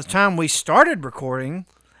 So by the time we started recording,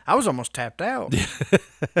 I was almost tapped out.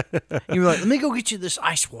 You were like, let me go get you this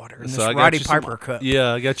ice water in this Roddy Piper cup.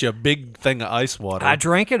 Yeah, I got you a big thing of ice water. I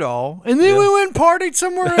drank it all, and then we went and partied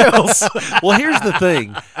somewhere else. Well, here's the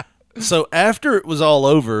thing. So after it was all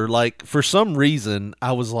over, like for some reason,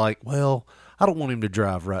 I was like, well, I don't want him to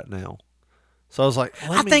drive right now. So I was like,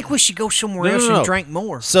 I think we should go somewhere else and drink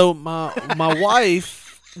more. So my wife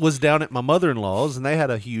was down at my mother-in-law's, and they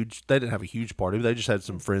didn't have a huge party, they just had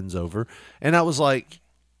some friends over. And I was like,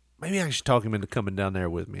 maybe I should talk him into coming down there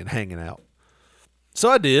with me and hanging out. So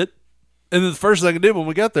I did. And then the first thing I did when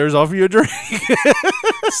we got there is offer you a drink.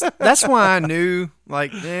 That's why I knew,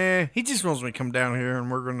 like, he just wants me to come down here and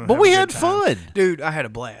we're going to But we had fun. Dude, I had a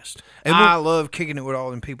blast. And I love kicking it with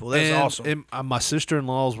all them people. That's awesome. And my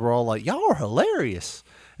sister-in-laws were all like, y'all are hilarious.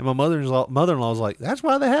 And my mother-in-law was like, that's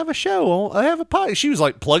why they have a show. They have a podcast. She was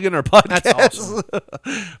like plugging her podcast. That's awesome.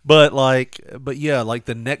 but yeah, like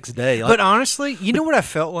the next day. Like, but honestly, you know what I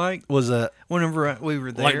felt like? Was that whenever we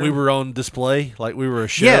were there? Like we were on display? Like we were a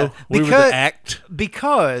show? Yeah, we were the act?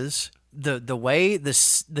 Because the way, the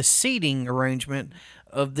seating arrangement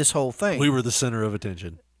of this whole thing. We were the center of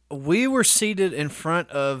attention. We were seated in front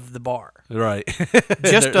of the bar. Right.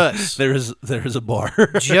 Just us. There is a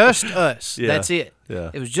bar. Just us. Yeah. That's it.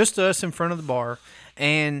 Yeah. It was just us in front of the bar,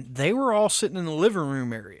 and they were all sitting in the living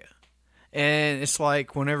room area. And it's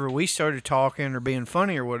like whenever we started talking or being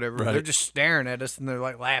funny or whatever, Right. they're just staring at us and they're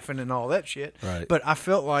like laughing and all that shit. Right. But I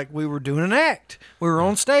felt like we were doing an act. We were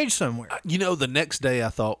on stage somewhere. You know, the next day I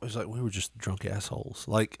thought it was like we were just drunk assholes.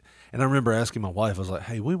 Like, and I remember asking my wife, I was like,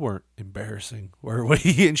 "Hey, we weren't embarrassing, were we?"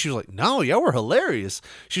 And she was like, "No, y'all were hilarious."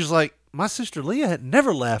 She was like, "My sister Leah had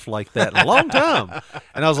never laughed like that in a long time."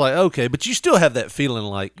 And I was like, "Okay, but you still have that feeling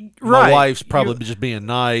like my Right. wife's probably just being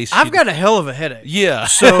nice." I've got a hell of a headache. Yeah.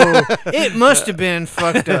 So it must have been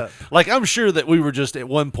fucked up. Like, I'm sure that we were just, at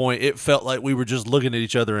one point, it felt like we were just looking at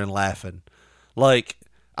each other and laughing. Like,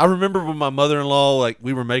 I remember when my mother-in-law, like,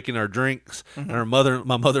 we were making our drinks, and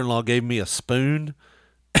my mother-in-law gave me a spoon.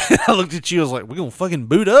 And I looked at you, I was like, we're going to fucking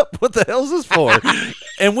boot up? What the hell is this for?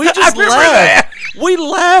 And we just laughed. We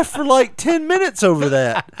laughed for like 10 minutes over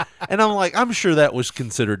that. And I'm like, I'm sure that was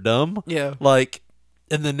considered dumb. Yeah. Like,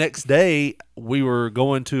 and the next day, we were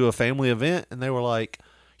going to a family event, and they were like,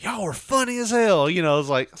 y'all were funny as hell. You know, it's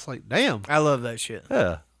like, damn. I love that shit.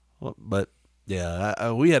 Yeah. Well, but,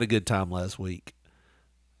 yeah, we had a good time last week.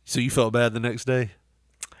 So you felt bad the next day?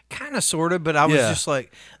 Kind of, sort of, but I was just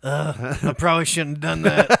like, I probably shouldn't have done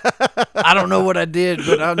that. I don't know what I did,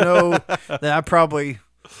 but I know that I probably,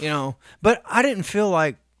 but I didn't feel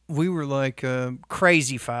like we were like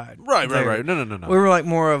crazy-fied. Right. No. We were like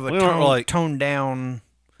more of a weren't toned down.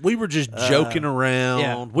 We were just joking around.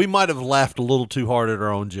 yeah. We might have laughed a little too hard at our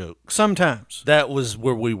own jokes. Sometimes. That was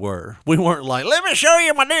where we were. We weren't like, let me show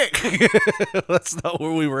you my dick. That's not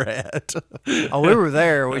where we were at. Oh, we were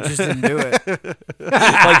there. We just didn't do it.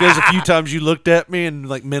 Like, there's a few times you looked at me and,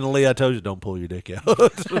 like, mentally I told you, don't pull your dick out.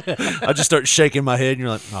 I just start shaking my head and you're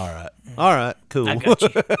like, all right, cool. I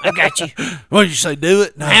got you. What did you say, do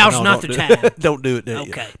it? No, Now's no, not don't the do time. it. Don't do it,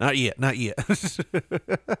 Okay. Not yet.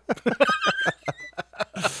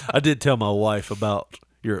 I did tell my wife about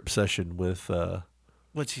your obsession with,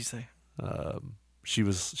 What'd she say? she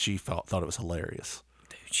thought it was hilarious.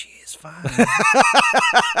 Dude, she is fine.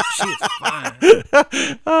 She is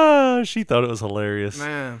fine. She thought it was hilarious.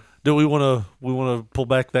 Man. Do we want to pull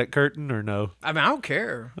back that curtain or no? I mean, I don't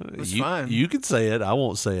care. It's fine. You can say it. I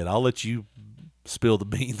won't say it. I'll let you spill the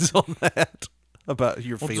beans on that about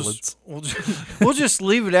your feelings. We'll just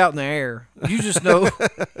leave it out in the air. You just know.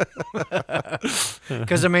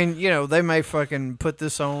 Because, I mean, they may fucking put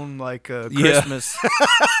this on like Christmas.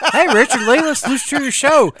 Hey, Richard Lee, let's listen to your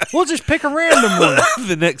show. We'll just pick a random one.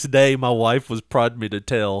 The next day, my wife was prodding me to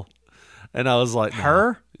tell. And I was like,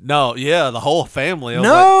 Her? No, yeah, the whole family. I was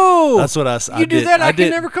No! like, that's what I said. You do that, I can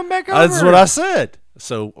never come back over. That's what I said.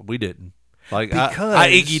 So we didn't. Like, Because- I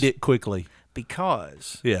iggy'd it quickly.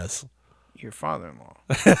 Because Yes. your father-in-law.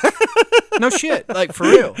 No shit. Like, for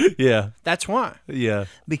real. Yeah. That's why. Yeah.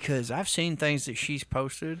 Because I've seen things that she's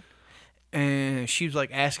posted, and she was like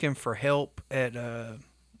asking for help at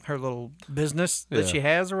her little business that she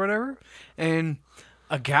has or whatever, and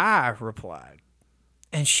a guy replied,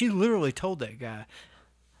 and she literally told that guy,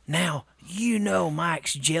 now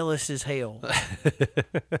Mike's jealous as hell.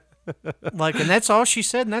 Like, and that's all she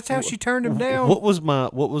said, and that's how she turned him down. What was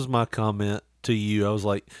my comment to you? I was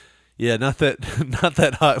like, yeah, not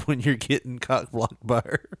that hot when you're getting cock blocked by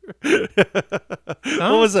her.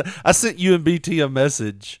 What was it? I sent you and BT a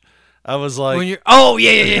message. I was like, when you're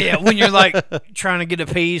when you're like trying to get a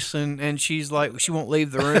piece and she's like, she won't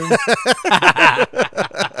leave the room.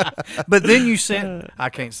 But then you said, I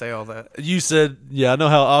can't say all that. You said, yeah, I know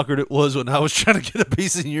how awkward it was when I was trying to get a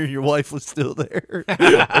piece and your wife was still there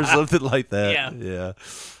or something like that. Yeah. Yeah.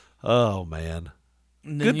 Oh man.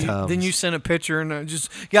 And Good times. Then you sent a picture, and I just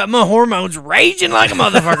got my hormones raging like a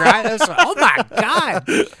motherfucker. I was like, oh my God,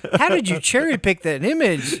 how did you cherry pick that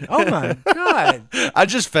image? Oh my God. I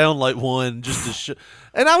just found like one just to show.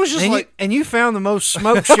 And I was just like. And you found the most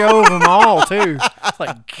smoked show of them all, too. It's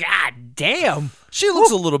like, God damn. She looks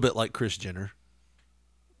a little bit like Kris Jenner.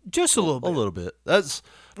 Just a little bit. A little bit. That's.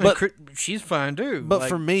 But she's fine, too. But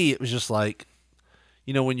for me, it was just like,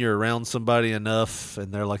 when you're around somebody enough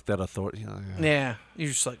and they're like that authority. Yeah. You're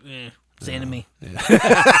just like, it's enemy. Yeah.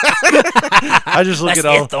 I just look That's at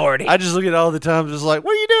all the authority. I just look at all the time, just like,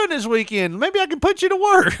 what are you doing this weekend? Maybe I can put you to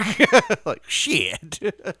work. Like, shit.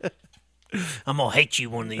 I'm going to hate you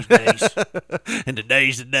one of these days. And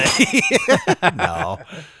today's the day. No.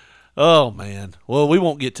 Oh, man. Well, we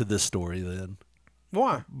won't get to this story then.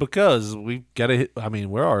 Why? Because we've got to hit,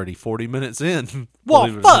 we're already 40 minutes in.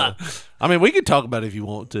 Well, fuck. We could talk about it if you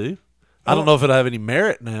want to. I don't know if it'll have any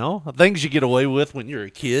merit now. Things you get away with when you're a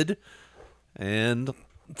kid. And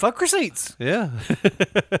fuck receipts. Yeah.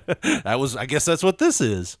 I guess that's what this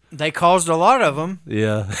is. They caused a lot of them.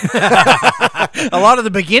 Yeah. A lot of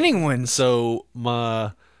the beginning ones. So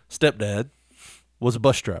my stepdad was a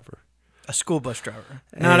bus driver. A school bus driver.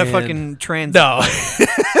 Not a fucking transit. No.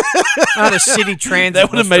 Not a city transit.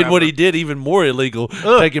 That would have made what he did even more illegal,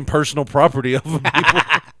 taking personal property of people.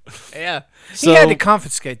 Yeah. So he had to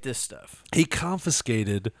confiscate this stuff. He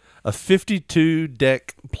confiscated a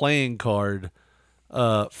 52-deck playing card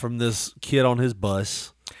from this kid on his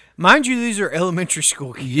bus. Mind you, these are elementary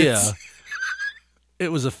school kids. Yeah.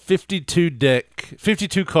 It was a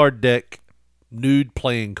 52-card deck nude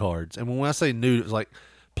playing cards. And when I say nude, it was like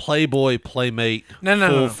Playboy, Playmate,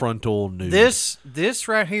 full frontal nude. This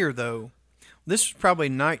right here, though, this was probably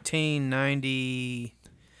 1990,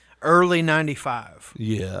 early 95.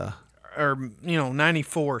 Yeah. Or,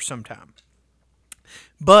 94 sometime.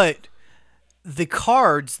 But the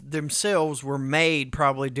cards themselves were made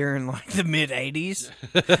probably during like the mid 80s.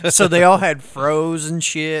 So they all had froze and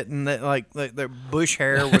shit, and that like their bush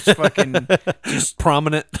hair was fucking just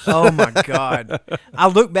prominent. Oh my God. I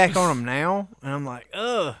look back on them now and I'm like,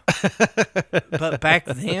 ugh. But back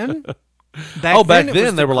then, it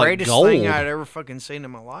was they were like greatest gold. thing I'd ever fucking seen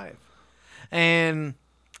in my life. And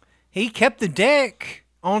he kept the deck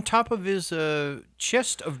on top of his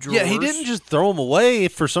chest of drawers. Yeah, he didn't just throw them away.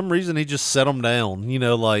 For some reason, he just set them down.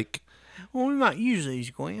 Like. Well, we might use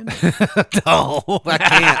these, Gwen. No,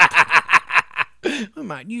 I can't. We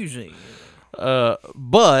might use these.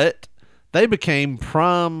 But they became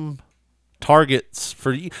prime targets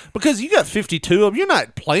for you because you got 52 of them. You're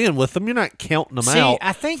not playing with them. You're not counting them out.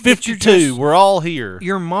 I think 52. We're all here.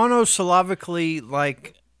 You're monosyllabically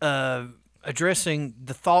addressing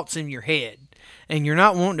the thoughts in your head. And you're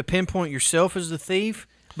not wanting to pinpoint yourself as the thief,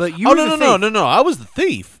 but you were the thief. No. I was the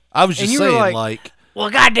thief. I was just saying, well,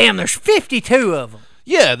 goddamn, there's 52 of them.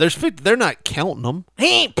 Yeah, there's 50. They're not counting them.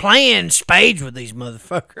 He ain't playing spades with these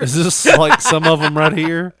motherfuckers. Is this like some of them right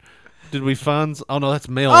here? Did we find? Oh no, that's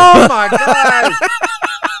Mel. Oh my God.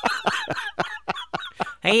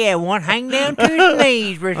 He had one hang down to his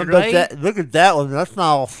knees, Richard Lee. Look at that one. That's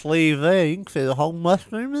not a sleeve there. You can see the whole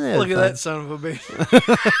mushroom in there. Look at that son of a bitch.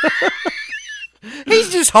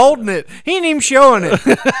 He's just holding it. He ain't even showing it.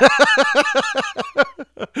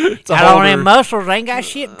 Got all them muscles. Ain't got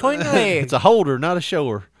shit between the legs. It's a holder, not a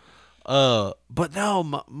shower. But no,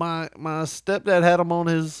 my stepdad had them on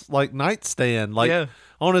his nightstand,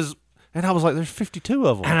 on his, and I was like, "There's 52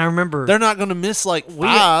 of them." And I remember they're not going to miss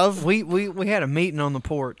 5. We had a meeting on the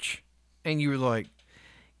porch, and you were like,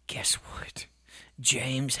 "Guess what?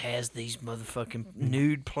 James has these motherfucking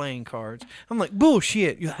nude playing cards." I'm like,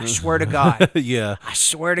 bullshit. I swear to God. Yeah. I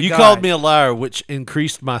swear to God. You called me a liar, which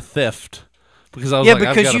increased my theft. Because I was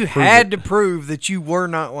because you had to prove that you were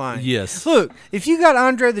not lying. Yes. Look, if you got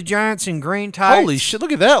Andre the Giant's in green tights. Holy shit,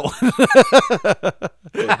 look at that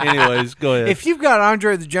one. Anyways, go ahead. If you've got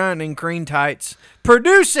Andre the Giant in green tights,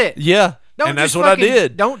 produce it. Yeah. Don't and that's what I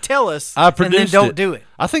did. Don't tell us. I produced and then don't do it.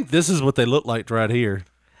 I think this is what they look like right here.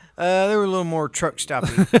 They were a little more truck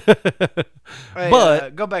stopping. Hey,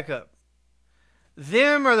 but go back up.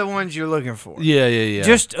 Them are the ones you're looking for. Yeah.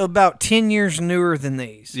 Just about 10 years newer than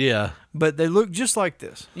these. Yeah. But they look just like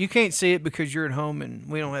this. You can't see it because you're at home and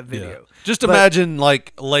we don't have video. Yeah. Just imagine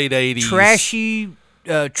late 80s. Trashy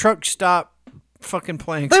truck stop fucking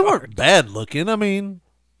playing They cards. weren't bad looking.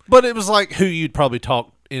 But it was like who you'd probably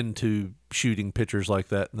talk into shooting pictures like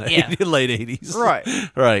that in the late 80s. Right.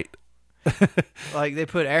 Right. Like they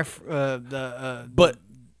put but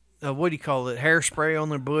what do you call it? Hairspray on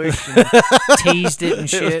their bush and teased it and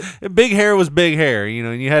shit. Big hair was big hair,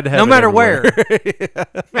 and you had to have no matter where.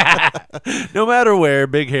 No matter where,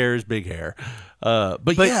 big hair is big hair.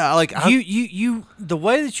 But yeah, like you the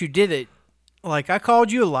way that you did it, like I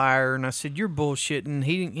called you a liar and I said you're bullshitting.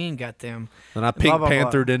 He ain't got them. And I Pink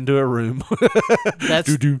Panthered into a room.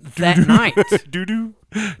 That night.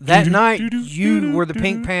 That night you were the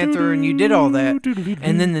Pink Panther and you did all that.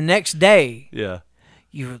 And then the next day, yeah,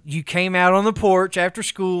 you came out on the porch after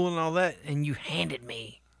school and all that, and you handed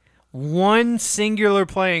me one singular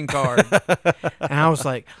playing card, and I was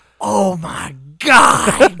like, "Oh my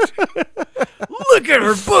God! Look at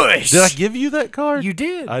her bush!" Did I give you that card? You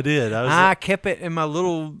did. I did. I kept it in my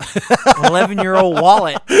little 11-year-old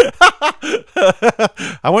wallet.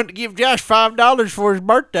 I went to give Josh $5 for his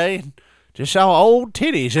birthday and just saw old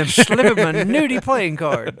titties and slip him a nudie playing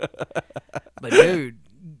card. But dude,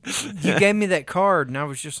 you gave me that card, and I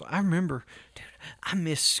was just, I remember, dude, I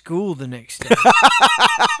missed school the next day.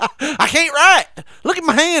 I can't write. Look at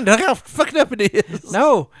my hand. Look how fucked up it is.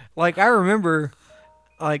 No, like I remember,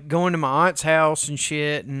 like going to my aunt's house and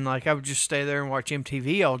shit, and like I would just stay there and watch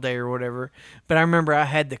MTV all day or whatever. But I remember I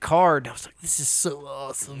had the card. I was like, "This is so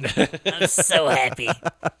awesome! I'm so happy."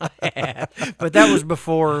 But that was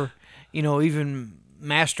before, even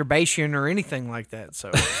masturbation or anything like that.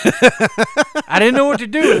 So I didn't know what to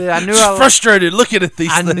do with it. I knew I was frustrated looking at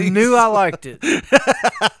these things. I knew I liked it.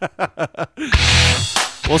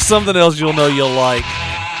 Well, something else you'll know you'll like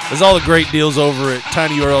is all the great deals over at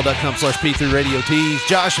tinyurl.com/P3radiotees.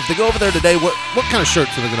 Josh, if they go over there today, what kind of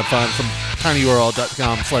shirts are they going to find from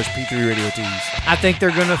tinyurl.com/P3radiotees? I think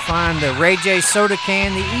they're going to find the Ray J soda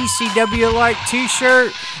can, the ECW Light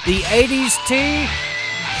t-shirt, the 80s tee,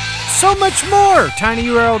 so much more.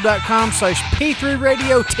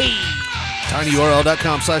 tinyurl.com/P3radiotees.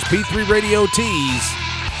 tinyurl.com/P3radiotees,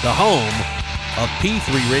 the home of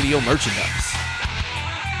P3 Radio merchandise.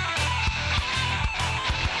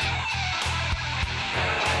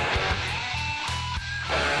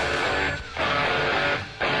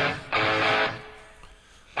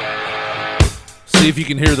 See if you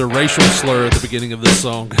can hear the racial slur at the beginning of this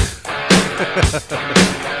song.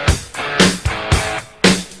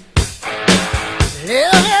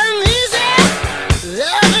 Living easy,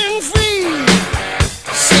 living free.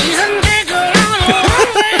 Season ticket on a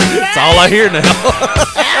one-way ride. That's all I hear now.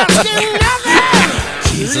 Asking nothing.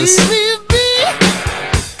 Jesus. Leave me be.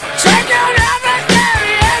 Taking everything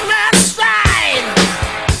in my stride.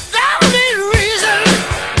 Don't need reason.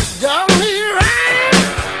 Don't need rhyme.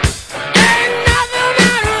 Ain't nothing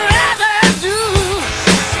I'd rather do.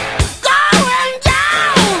 Going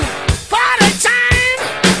down. Party time.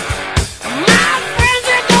 My friends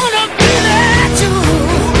are gonna be there too.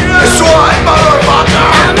 That's right, motherfucker.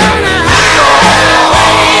 I'm on the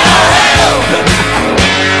highway to hell.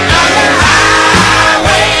 On the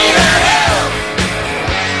highway to hell.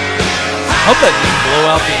 I hope that didn't blow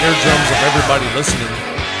out the eardrums of everybody listening.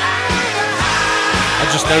 I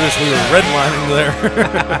just noticed we were redlining there.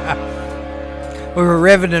 We were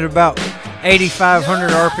revving at about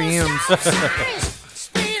 8,500 RPMs.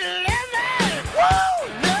 Speed limit. Woo!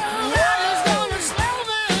 Nobody's gonna slow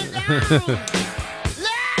me down.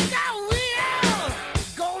 Like a wheel.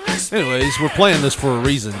 Gonna speed Anyways, we're playing this for a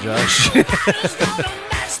reason, Josh. nobody's gonna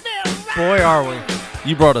mess me around. Boy, are we.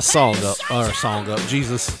 You brought a song up,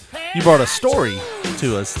 Jesus. You brought a story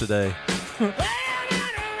to us today. Oh,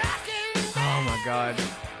 my God.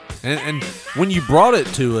 And when you brought it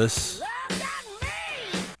to us,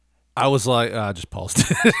 I was like, I just paused.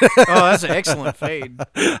 Oh, that's an excellent fade.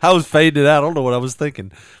 I was fading it out. I don't know what I was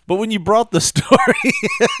thinking. But when you brought the story,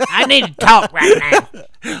 I need to talk right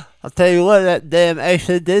now. I'll tell you what, that damn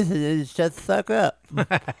ACDC is shut the fuck up.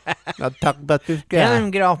 I'll talk about this Tell guy. him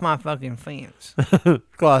to get off my fucking fence.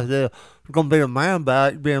 Because there's going to be a man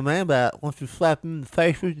about it. Be a man about it once you slap him in the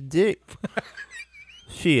face with your dick.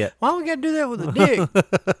 Shit. Why we got to do that with a dick?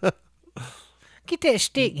 Get that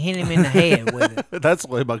stick and hit him in the head with it. that's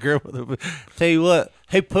the way my grandmother would. Tell you what,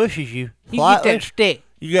 he pushes you. You get slightly. that stick.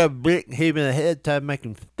 You got to brick him in the head to make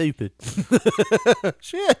him stupid.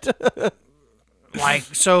 Shit. Like,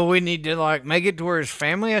 so we need to, like, make it to where his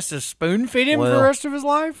family has to spoon feed him for the Well, rest of his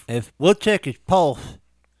life? If we'll check his pulse.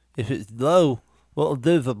 If it's low, what we'll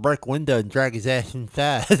do is we'll break a window and drag his ass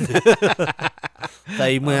inside. So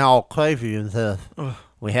he went all crazy and stuff.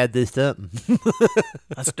 We had this something.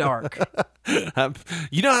 That's dark.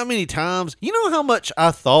 You know how many times, you know how much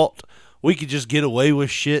I thought we could just get away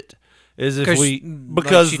with shit? Is if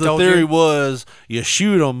because she the told theory you? was you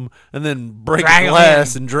shoot them and then break Drag 'em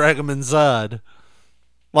glass in. and drag them inside.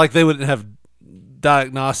 Like they wouldn't have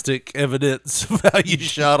diagnostic evidence of how you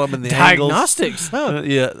shot him in the Diagnostics, huh?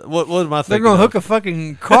 Yeah. What am I thinking? They're going to of? hook a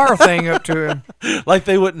fucking car thing up to him. Like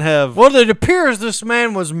they wouldn't have. Well, it appears this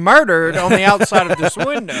man was murdered on the outside of this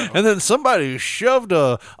window. And then somebody shoved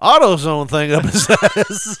a AutoZone thing up his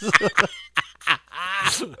ass.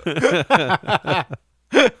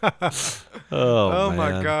 Oh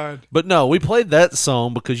my man. God. But no, we played that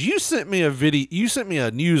song because you sent me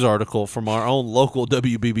a news article from our own local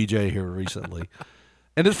WBBJ here recently.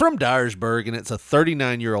 And it's from Dyersburg, and it's a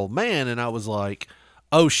 39-year-old man, and I was like,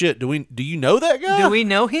 oh shit, do you know that guy? Do we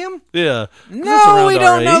know him? Yeah. No, we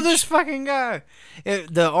don't know this fucking guy.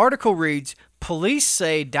 The article reads, police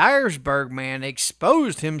say Dyersburg man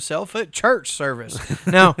exposed himself at church service.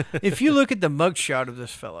 Now, if you look at the mugshot of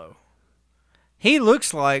this fellow, he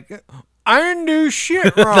looks like I didn't do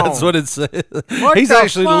shit wrong. That's what it says. He's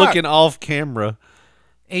actually looking off camera.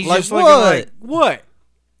 He's like, just looking like, what?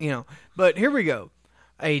 But here we go.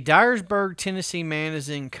 A Dyersburg, Tennessee man is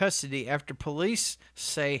in custody after police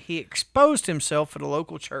say he exposed himself at a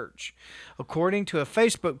local church. According to a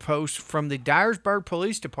Facebook post from the Dyersburg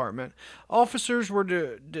Police Department, officers were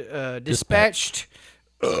dispatched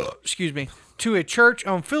to a church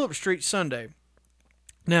on Phillip Street Sunday.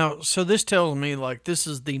 Now, so this tells me, like, this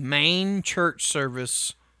is the main church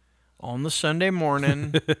service on the Sunday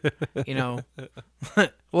morning,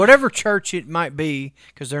 whatever church it might be,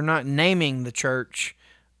 because they're not naming the church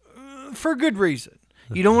for good reason.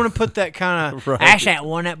 You don't want to put that kind of, that's that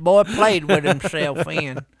one that boy played with himself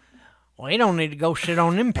in. Well, he don't need to go sit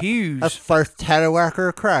on them pews. That's the first tattoo-whacker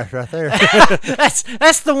of Christ right there.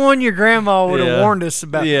 That's the one your grandma would have warned us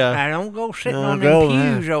about. Yeah. Now, don't go sitting on them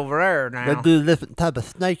pews over there now. They do a different type of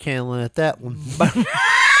snake handling at that one.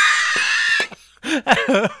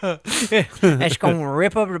 That's going to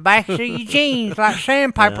rip up the back of your jeans like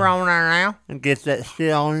sandpaper on there now. And get that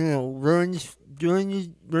shit on, ruin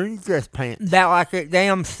your dress pants. That like a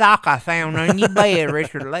damn sock I found on your bed,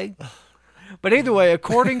 Richard Lee. But either way,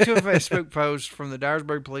 according to a Facebook post from the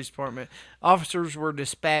Dyersburg Police Department, officers were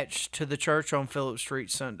dispatched to the church on Phillip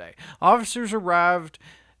Street Sunday. Officers arrived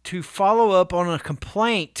to follow up on a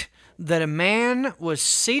complaint that a man was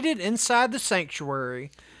seated inside the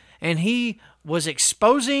sanctuary and he was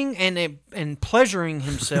exposing and pleasuring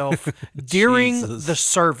himself during the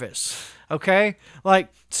service. Okay? Like,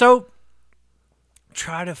 so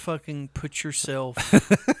try to fucking put yourself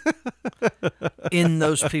in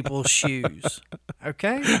those people's shoes.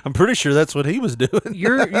 Okay? I'm pretty sure that's what he was doing.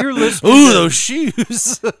 You're listening. Ooh, those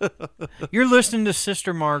shoes. You're listening to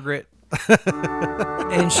Sister Margaret.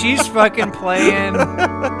 And she's fucking playing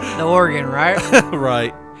the organ, right?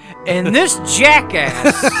 Right. And this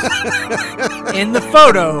jackass in the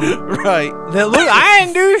photo, right? That look, I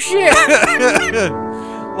didn't do shit.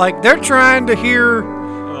 Like they're trying to hear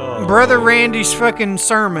Brother Randy's fucking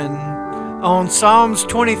sermon on Psalms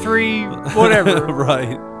 23, whatever.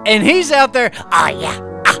 Right. And he's out there. Oh yeah.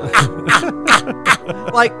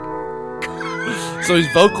 Like. So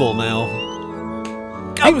he's vocal now.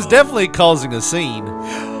 He was definitely causing a scene.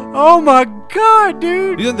 Oh my God,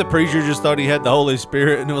 dude! You think the preacher just thought he had the Holy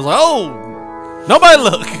Spirit and it was like, oh, nobody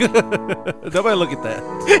look. Nobody look at that.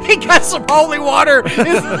 He got some holy water.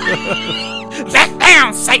 Back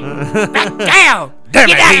down, Satan. Back down. Damn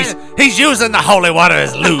it, he's using the holy water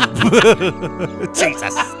as lube.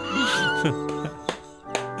 Jesus.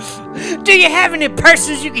 Do you have any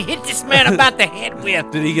purses you can hit this man about the head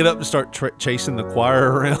with? Did he get up and start chasing the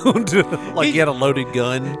choir around? Like he had a loaded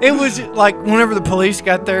gun? It was like whenever the police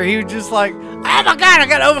got there, he was just like, oh my God, I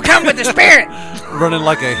got to overcome with the Spirit. Running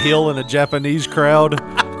like a hill in a Japanese crowd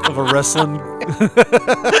of a wrestling.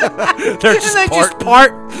 They're just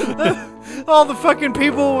part. All the fucking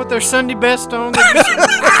people with their Sunday best on.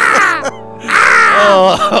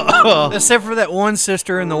 Except for that one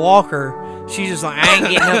sister in the walker. She's just like, I ain't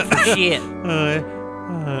getting up for shit.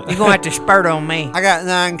 You're going to have to spurt on me. I got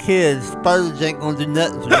 9 kids. Spurs ain't going to do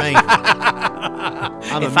nothing to me.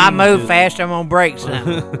 If I move fast, I'm going to break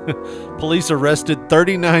something. Police arrested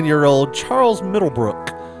 39-year-old Charles Middlebrook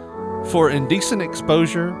for indecent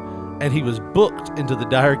exposure, and he was booked into the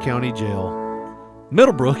Dyer County Jail.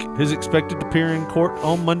 Middlebrook is expected to appear in court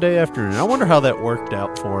on Monday afternoon. I wonder how that worked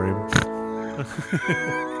out for him.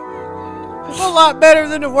 A lot better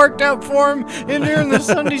than it worked out for him during the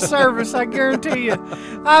Sunday service, I guarantee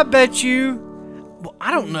you. I bet you. Well,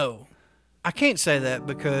 I don't know. I can't say that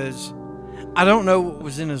because I don't know what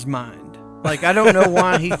was in his mind. Like, I don't know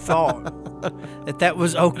why he thought that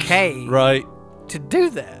was okay. Right. To do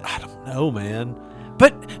that. I don't know, man.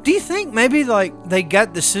 But do you think maybe like they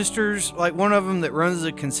got the sisters, like one of them that runs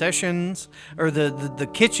the concessions or the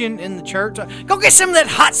kitchen in the church? Like, go get some of that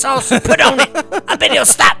hot sauce and put on it. I bet it'll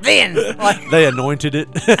stop then. Like, They anointed it,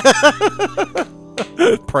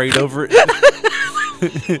 prayed over it.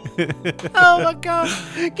 oh my God,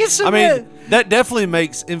 get some. I mean, that definitely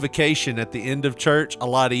makes invocation at the end of church a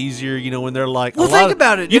lot easier. You know, when they're like, Well, think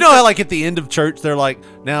about it. You know how like at the end of church they're like,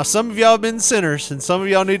 now some of y'all have been sinners and some of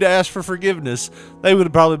y'all need to ask for forgiveness. They would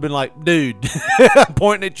have probably been like, dude, I'm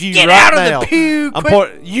pointing at you Get right out of now. the pew,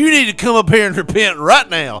 You need to come up here and repent right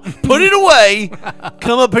now. Put it away.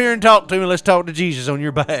 Come up here and talk to me. Let's talk to Jesus on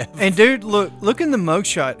your behalf. And dude, look in the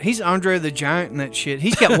mugshot. He's Andre the Giant and that shit.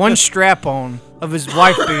 He's got one strap on of his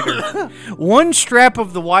wife beater. One strap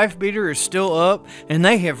of the wife beater is still up, and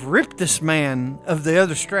they have ripped this man of the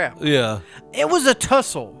other strap. Yeah. It was a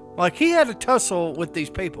tussle. Like, he had a tussle with these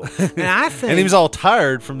people. And I think... And he was all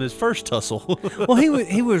tired from his first tussle. well,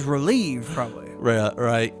 he was relieved, probably.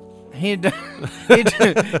 Right. He had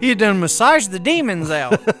done massage the demons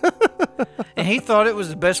out. And he thought it was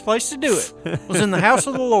the best place to do it. Was in the house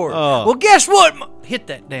of the Lord. Oh. Well, guess what? Hit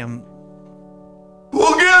that damn...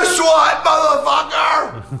 Well, guess what,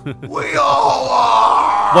 motherfucker? We all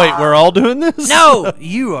are. Wait, we're all doing this? No,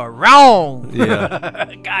 you are wrong.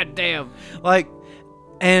 Yeah. God damn. Like,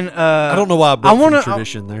 and I don't know why I broke from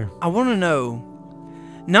tradition there. I want to know.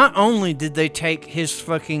 Not only did they take his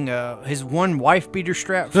fucking his one wife beater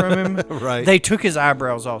strap from him, Right. They took his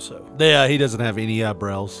eyebrows also. Yeah, he doesn't have any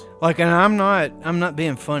eyebrows. Like, and I'm not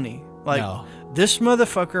being funny. Like, No. this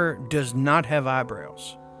motherfucker does not have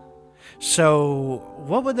eyebrows. So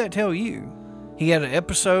what would that tell you? He had an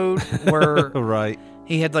episode where Right.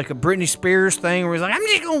 he had like a Britney Spears thing where he's like, I'm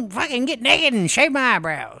just gonna fucking get naked and shave my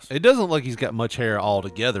eyebrows. It doesn't look like he's got much hair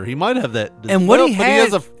altogether. He might have that. And what he but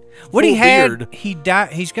had, has a what he full had, beard. he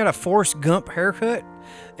dyed. He's got a Forrest Gump haircut,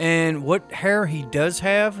 and what hair he does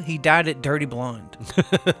have, he dyed it dirty blonde.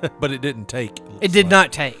 But it didn't take. It did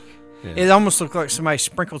not take. Yeah. It almost looked like somebody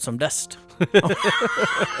sprinkled some dust.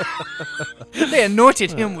 They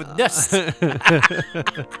anointed him with dust.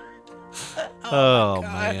 Oh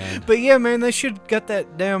man. But yeah, man, they should have got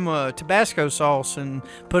that damn Tabasco sauce and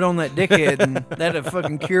put on that dickhead, and that'd have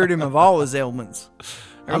fucking cured him of all his ailments.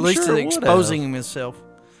 Or at I'm least sure it would exposing have. himself.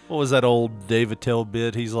 What was that old David Tell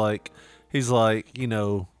bit? He's like, you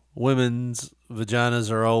know, women's vaginas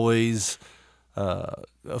are always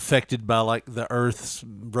affected by like the Earth's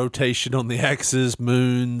rotation on the axis,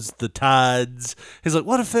 moons, the tides. He's like,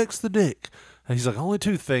 what affects the dick? And he's like, only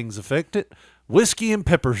two things affect it: whiskey and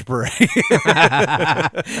pepper spray.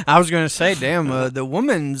 I was gonna say, damn, the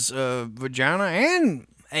woman's vagina and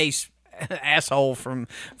asshole for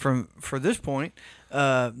this point,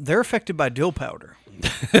 they're affected by dill powder,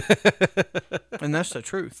 and that's the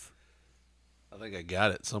truth. I think I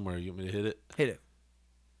got it somewhere. You want me to hit it? Hit it.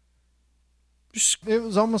 It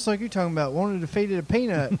was almost like you're talking about wanting to feed it a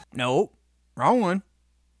peanut. Nope, wrong one.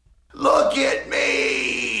 Look at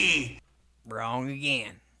me. Wrong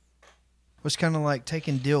again. It was kind of like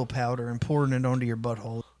taking dill powder and pouring it onto your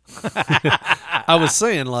butthole. I was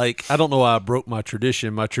saying, like, I don't know why I broke my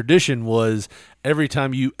tradition. My tradition was every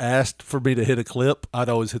time you asked for me to hit a clip, I'd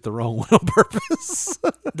always hit the wrong one on purpose.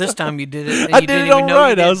 This time you did it. And I you did didn't it even all know you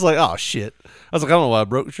right. did. I was like, oh, shit. I was like, I don't know why I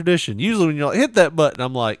broke tradition. Usually when you're like, hit that button,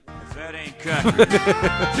 I'm like, That ain't country.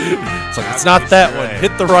 it's like, it's not that one.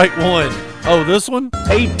 Hit the right one. Oh, this one?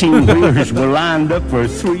 18-wheelers were lined up for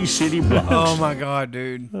 3 city blocks. Oh my god,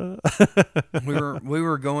 dude! we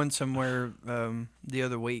were going somewhere the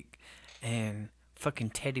other week, and fucking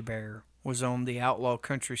Teddy Bear was on the Outlaw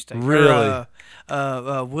Country station. Really?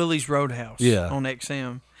 Willie's Roadhouse. Yeah. On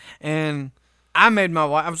XM, and I made my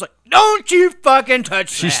wife. I was like, "Don't you fucking touch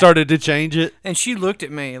She that!" started to change it. and she looked at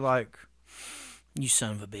me like, "You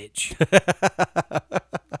son of a bitch,"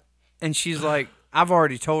 and she's like. I've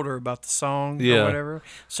already told her about the song or whatever.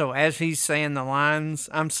 So as he's saying the lines,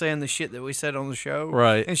 I'm saying the shit that we said on the show.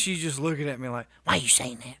 Right. And she's just looking at me like, why are you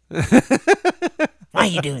saying that? Why are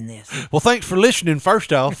you doing this? Well, thanks for listening,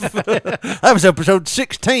 first off. That was episode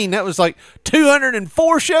 16. That was like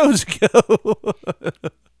 204 shows ago.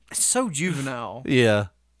 It's so juvenile. Yeah.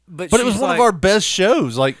 But it was she's one like, of our best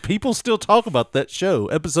shows. Like, people still talk about that show,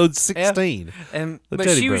 episode 16. And The but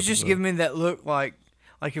Teddy she Bear was just episode. giving me that look like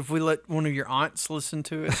if we let one of your aunts listen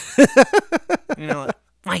to it. You know, like,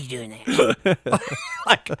 why are you doing that?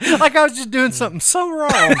 like I was just doing something so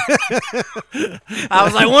wrong. I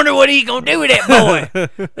was like, wonder what he gonna do with that boy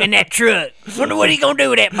in that truck. Wonder what he gonna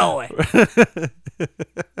do with that boy.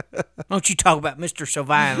 Don't you talk about Mr.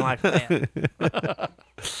 Sylvain like that.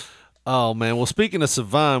 Oh, man. Well, speaking of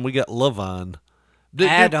Savine, we got Lavine.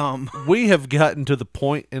 Adam. We have gotten to the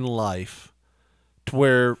point in life to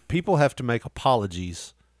where people have to make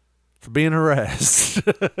apologies for being harassed.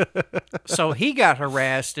 So he got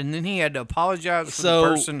harassed, and then he had to apologize for the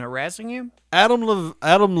person harassing him? Adam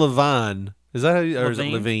Levine. Is that how you, or is it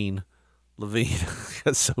Levine? Levine.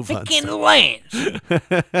 That's so fun. Lance.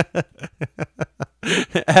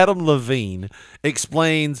 Adam Levine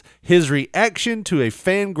explains his reaction to a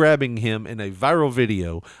fan grabbing him in a viral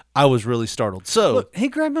video. I was really startled. So Look, he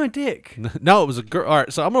grabbed my dick. no, it was a girl. All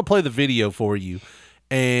right, so I'm going to play the video for you,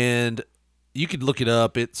 and you could look it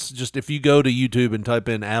up. It's just if you go to YouTube and type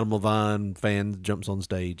in Adam Levine fan jumps on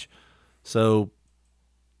stage. So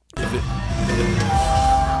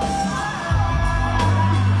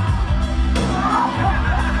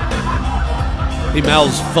he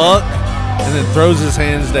mouths fuck and then throws his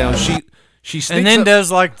hands down. She sneaks And then up,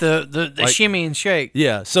 does like the shimmy and shake.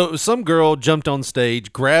 yeah. So some girl jumped on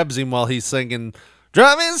stage, grabs him while he's singing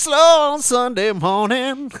 "Driving Slow on Sunday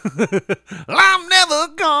Morning." I'm never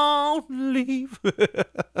gonna leave.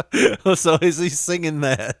 So as he's singing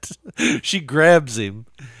that, she grabs him,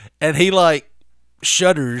 and he like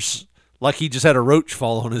shudders. Like he just had a roach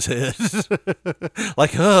fall on his head.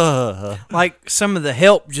 Like some of the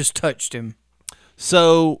help just touched him.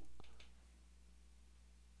 So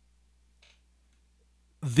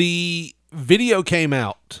the video came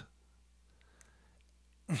out,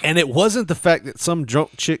 and it wasn't the fact that some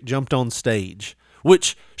drunk chick jumped on stage,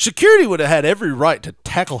 which security would have had every right to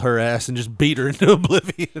tackle her ass and just beat her into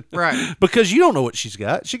oblivion. Right. Because you don't know what she's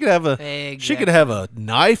got. She could have a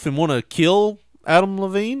knife and want to kill Adam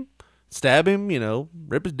Levine, stab him,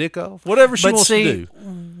 rip his dick off, whatever she wants to do.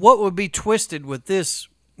 What would be twisted with this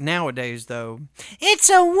nowadays, though? It's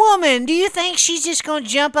a woman. Do you think she's just going to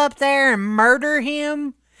jump up there and murder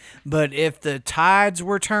him? But if the tides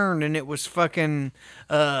were turned and it was fucking,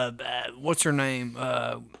 what's her name?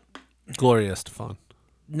 Gloria Estefan.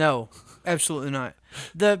 No, absolutely not.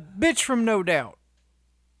 The bitch from No Doubt.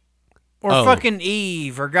 Or fucking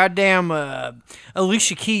Eve, or goddamn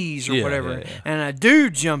Alicia Keys, or whatever. Yeah. And a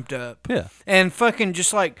dude jumped up. Yeah. And fucking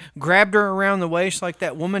just like grabbed her around the waist like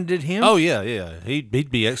that woman did him. Oh, yeah. He'd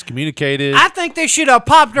be excommunicated. I think they should have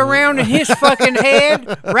popped around in his fucking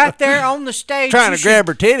head right there on the stage. Trying to grab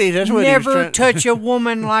her titties. That's what he was Never trying. touch a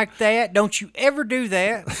woman like that. Don't you ever do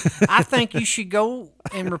that. I think you should go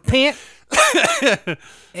and repent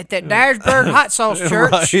at that Dyersburg hot sauce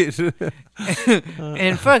church. Right.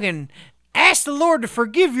 And fucking ask the Lord to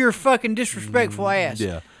forgive your fucking disrespectful ass.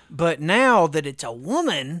 Yeah. But now that it's a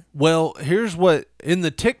woman. Well, here's what in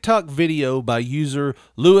the TikTok video by user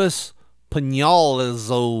Luis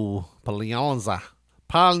Pinaloza.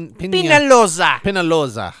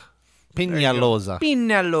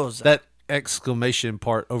 That exclamation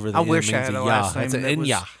part over the I end wish I means had a a ya. last name It's an that was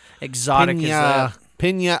enya. exotic as that.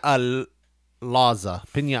 Pina Alajans.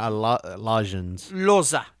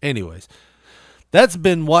 Loza. Anyways, that's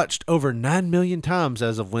been watched over 9 million times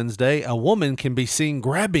as of Wednesday. A woman can be seen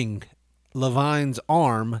grabbing Levine's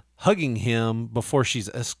arm, hugging him before she's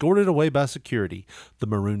escorted away by security. The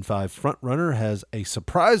Maroon 5 frontrunner has a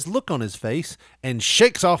surprised look on his face and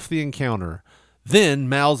shakes off the encounter, then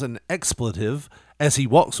mouths an expletive as he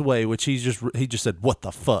walks away, which he just said, "What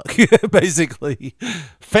the fuck?" Basically.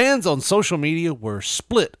 Fans on social media were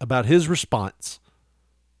split about his response.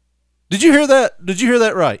 Did you hear that? Did you hear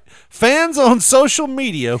that right? Fans on social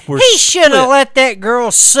media were He should have split. let that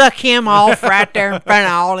girl suck him off right there in front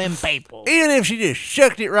of all them people. Even if she just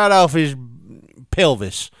sucked it right off his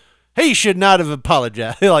pelvis, he should not have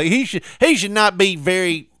apologized. Like he should not be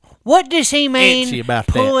very. What does he mean Antsy about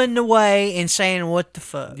that. pulling away and saying what the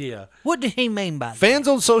fuck? Yeah. What did he mean by that? Fans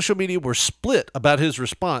on social media were split about his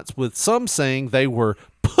response, with some saying they were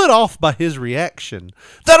put off by his reaction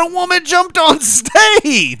that a woman jumped on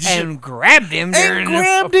stage And grabbed him during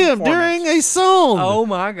during a song. Oh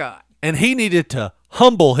my God. And he needed to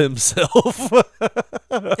humble himself.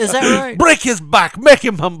 Is that right? Break his back, make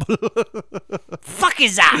him humble. Fuck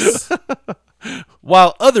his ass.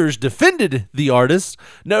 While others defended the artist,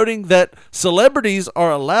 noting that celebrities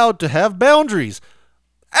are allowed to have boundaries.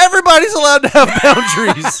 Everybody's allowed to have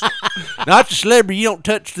boundaries. Not the celebrity. You don't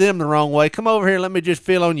touch them the wrong way. Come over here. Let me just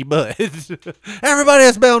feel on your butt. Everybody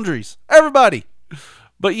has boundaries. Everybody.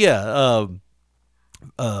 But yeah,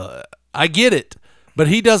 I get it. But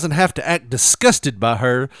he doesn't have to act disgusted by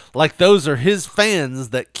her like those are his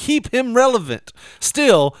fans that keep him relevant.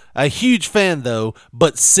 Still, a huge fan though,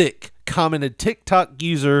 but sick, commented TikTok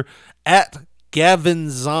user at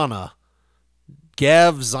Gavinzana.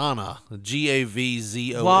 Gavzona,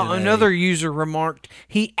 Gavzona. While another user remarked,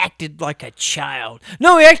 he acted like a child.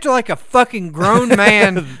 No, he acted like a fucking grown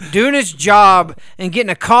man doing his job and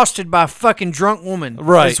getting accosted by a fucking drunk woman.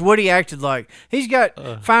 Right. That's what he acted like. He's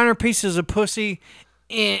got finer pieces of pussy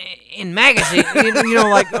in magazine,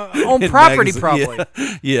 like on property probably.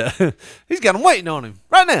 Yeah. He's got them waiting on him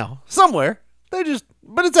right now, somewhere. But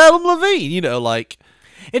it's Adam Levine, like.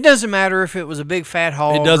 It doesn't matter if it was a big fat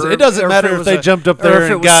hog. It doesn't matter if they jumped up there or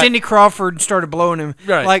if it was Cindy Crawford and started blowing him.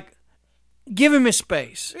 Right. Like, give him his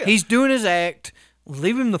space. Yeah. He's doing his act.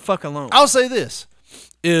 Leave him the fuck alone. I'll say this.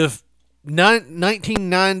 If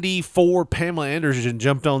 1994 Pamela Anderson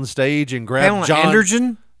jumped on stage and grabbed John... Pamela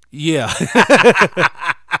Anderson? Yeah.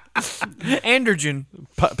 Anderson.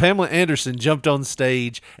 Pamela Anderson jumped on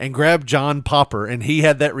stage and grabbed John Popper, and he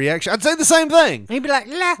had that reaction. I'd say the same thing. He'd be like,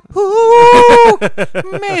 "Ooh,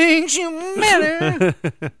 makes you better."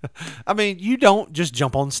 I mean, you don't just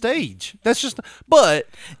jump on stage. That's just. But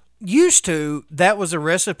used to, that was a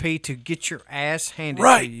recipe to get your ass handed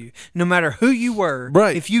right. to you, no matter who you were.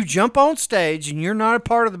 Right. If you jump on stage and you're not a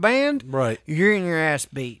part of the band, right, you're getting your ass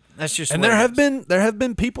beat. That's just. And there have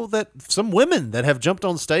been people some women that have jumped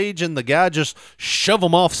on stage and the guy just shove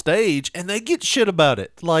them off stage and they get shit about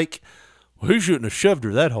it. Like, well, he shouldn't have shoved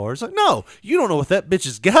her that hard. It's like, no, you don't know what that bitch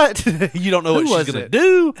has got. You don't know what she's gonna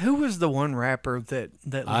do. Who was the one rapper that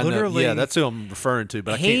I literally? Know. Yeah, that's who I'm referring to,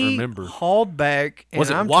 but I can't remember. He hauled back. And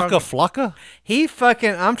was it Waka Flocka?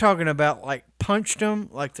 I'm talking about like punched him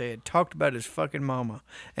like they had talked about his fucking mama,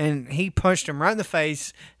 and he punched him right in the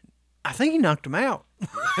face. I think he knocked him out.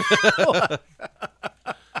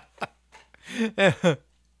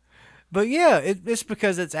 But yeah, it's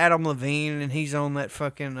because it's Adam Levine and he's on that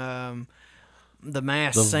fucking The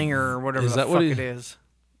Masked Singer or whatever the fuck it is.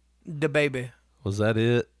 The baby. Was that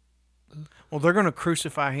it? Well, they're gonna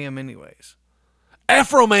crucify him anyways.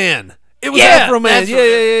 Afro Man. It was Afro Man.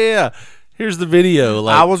 Yeah. Here's the video.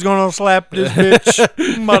 Like, I was gonna slap this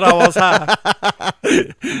bitch, but I was high.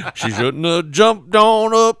 She shouldn't have jumped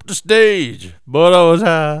on up the stage, but I was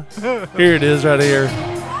high. Here it is right here.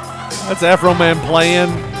 That's Afro Man playing.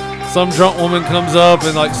 Some drunk woman comes up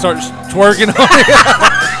and like starts twerking on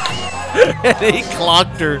him. And he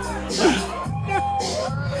clocked her.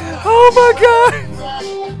 Oh my God.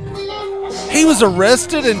 He was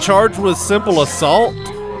arrested and charged with simple assault.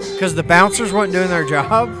 Because the bouncers weren't doing their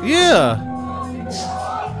job? Yeah.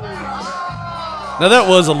 Now that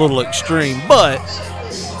was a little extreme, but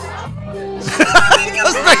he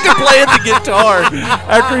goes back to playing the guitar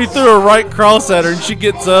after he threw a right cross at her and she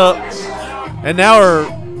gets up. And now her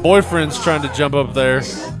boyfriend's trying to jump up there.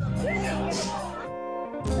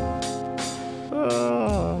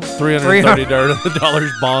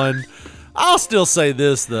 $330 bond. I'll still say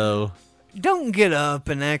this, though. Don't get up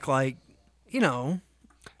and act like, And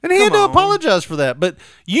he had to apologize for that. But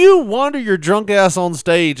you wander your drunk ass on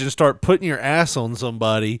stage and start putting your ass on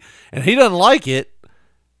somebody, and he doesn't like it.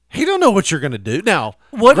 He don't know what you're going to do. Now,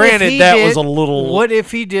 granted, that was a little... What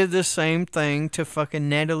if he did the same thing to fucking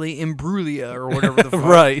Natalie Imbruglia or whatever the fuck?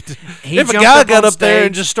 Right. If a guy got up there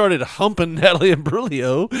and just started humping Natalie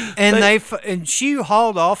Imbruglia... And she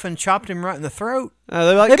hauled off and chopped him right in the throat.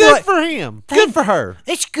 They're like, good for him. Good for her.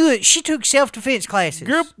 It's good. She took self-defense classes.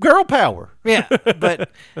 Girl power. Yeah, but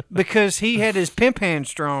because he had his pimp hand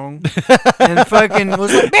strong and fucking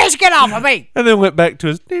was like, bitch, get off of me. And then went back to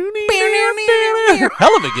his...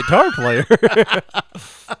 Hell of a guitar player.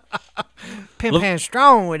 Pimp hand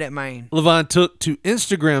strong with that man. Levine took to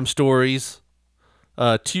Instagram stories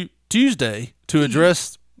Tuesday to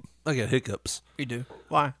address... I got hiccups. You do?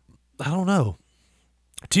 Why? I don't know.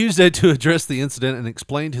 Tuesday to address the incident and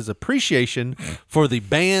explained his appreciation for the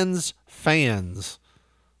band's fans.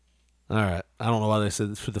 All right. I don't know why they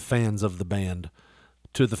said it's for the fans of the band.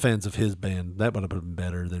 To the fans of his band. That would have been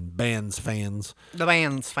better than band's fans. The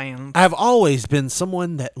band's fans. I've always been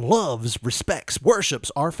someone that loves, respects,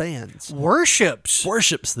 worships our fans. Worships?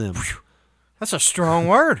 Worships them. That's a strong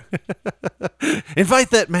word.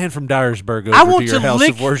 Invite that man from Dyersburg over to your house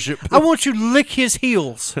of worship. I want you to lick his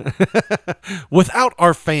heels. Without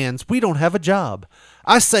our fans, we don't have a job.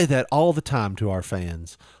 I say that all the time to our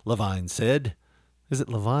fans, Levine said. Is it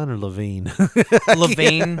Levine or Levine?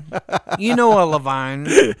 Levine. You know a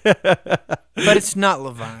Levine. But it's not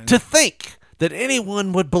Levine. To think that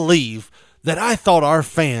anyone would believe that I thought our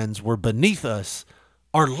fans were beneath us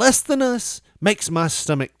or less than us makes my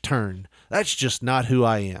stomach turn. That's just not who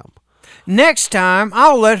I am. Next time,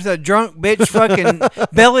 I'll let the drunk bitch fucking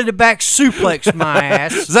belly to back suplex my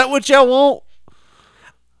ass. Is that what y'all want?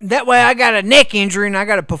 That way I got a neck injury and I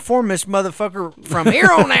got to perform this motherfucker from here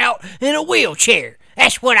on out in a wheelchair.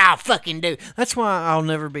 That's what I'll fucking do. That's why I'll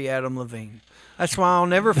never be Adam Levine. That's why I'll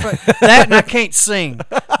never that, and I can't sing.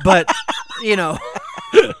 But, you know.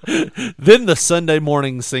 Then the Sunday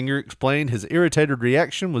morning singer explained his irritated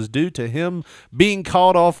reaction was due to him being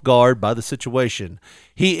caught off guard by the situation.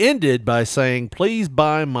 He ended by saying, "Please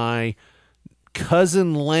buy my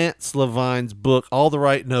cousin Lance Levine's book, All the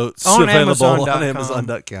Right Notes, on available Amazon.com. on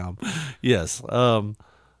Amazon.com." Yes.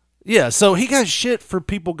 Yeah, so he got shit for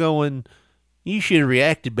people going, "You should have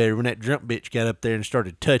reacted better when that drunk bitch got up there and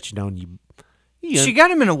started touching on you." She got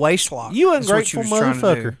him in a waist lock. You That's what she ungrateful was trying to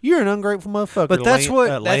motherfucker. do. You're an ungrateful motherfucker. But that's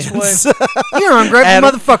Lance. You're an ungrateful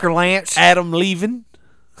motherfucker, Lance. Adam leaving.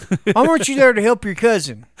 Why weren't you there to help your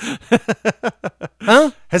cousin? Huh?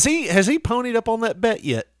 Has he ponied up on that bet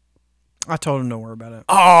yet? I told him don't worry about it.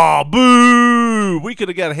 Oh, boo! We could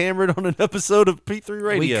have got hammered on an episode of P3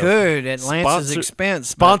 Radio. We could at Lance's expense.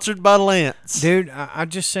 Sponsored by Lance. Dude, I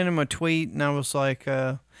just sent him a tweet and I was like,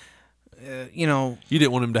 you know, you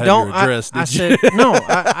didn't want him to have your address, did I you? said no.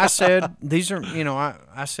 I said these are, you know,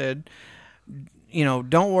 I said, you know,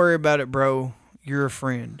 don't worry about it, bro. You're a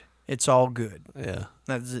friend. It's all good. Yeah,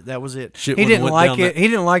 that was it. Shit he didn't went like down it. He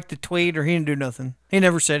didn't like the tweet, or he didn't do nothing. He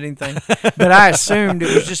never said anything. But I assumed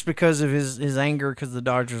it was just because of his anger because the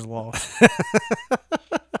Dodgers lost.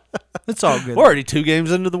 It's all good. We're already 2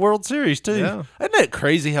 games into the World Series, too. Yeah. Isn't that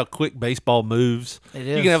crazy how quick baseball moves? It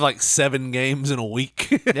is. You can have like 7 games in a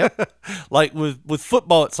week. Yep. Like with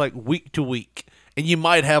football, it's like week to week. And you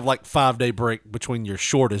might have like 5-day break between your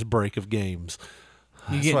shortest break of games.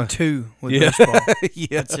 You're getting 2 with Yeah. baseball.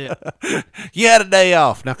 Yeah. That's it. You had a day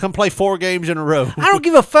off. Now come play 4 games in a row. I don't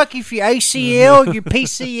give a fuck if your ACL, your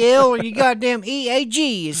PCL, or your goddamn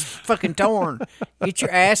EAG is fucking torn. Get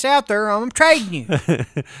your ass out there. I'm trading you.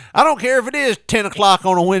 I don't care if it is 10 o'clock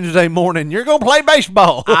on a Wednesday morning. You're going to play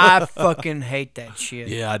baseball. I fucking hate that shit.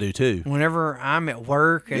 Yeah, I do too. Whenever I'm at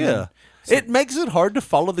work. And Yeah. It makes it hard to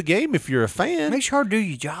follow the game if you're a fan. It makes you hard to do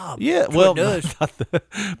your job. Yeah, That's well, what it does.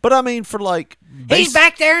 But I mean, for like, He's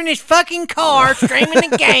back there in his fucking car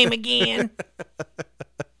streaming the game again.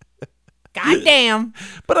 Goddamn.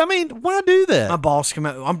 But I mean, why do that? My boss come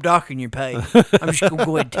out. I'm docking your pay. I'm just gonna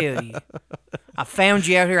go ahead and tell you. I found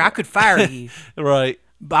you out here. I could fire you. Right.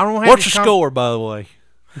 But I don't have. What's your score, by the way?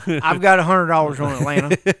 I've got $100 on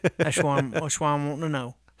Atlanta. That's why I'm wanting to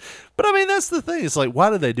know. But I mean, that's the thing. It's like, why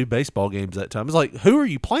do they do baseball games that time? It's like, who are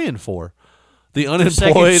you playing for? The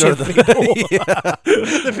unemployed or the people?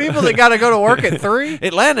 The people that got to go to work at 3?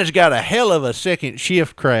 Atlanta's got a hell of a second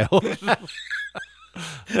shift crowd.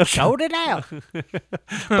 Showed it out.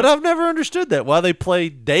 But I've never understood that. Why they play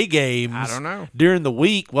day games I don't know. during the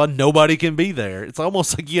week while nobody can be there. It's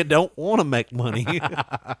almost like you don't want to make money.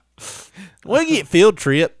 Well, you get field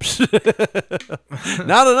trips.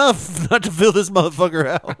 Not enough not to fill this motherfucker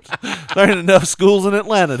out. There ain't enough schools in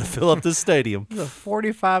Atlanta to fill up this stadium. The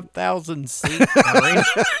 45,000 seat arena.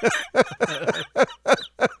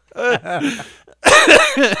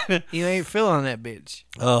 You ain't feeling that bitch.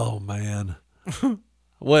 Oh, man.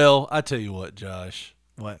 Well, I tell you what, Josh.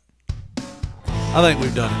 What? I think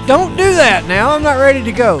we've done it. Don't do that now. I'm not ready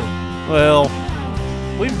to go. Well,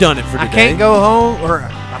 we've done it for today. I can't go home, or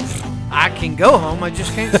I can go home. I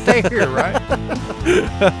just can't stay here, right?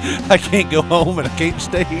 I can't go home and I can't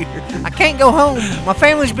stay here. I can't go home. My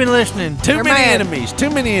family's been listening. Too They're many mad. enemies.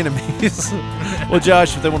 Too many enemies. Well,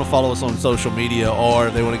 Josh, if they want to follow us on social media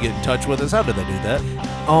or they want to get in touch with us, how do they do that?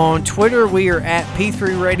 On Twitter, we are at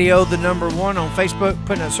P3 Radio, the number 1. On Facebook,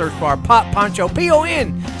 put in a search bar, Pop Poncho,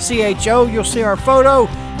 Poncho. You'll see our photo.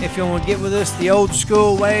 If you want to get with us the old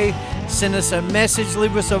school way, send us a message,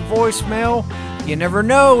 leave us a voicemail. You never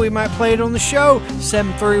know, we might play it on the show.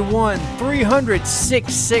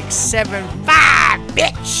 731-300-6675,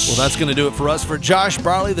 bitch. Well, that's going to do it for us. For Josh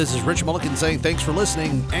Barley, this is Rich Mulligan saying thanks for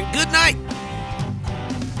listening and good night.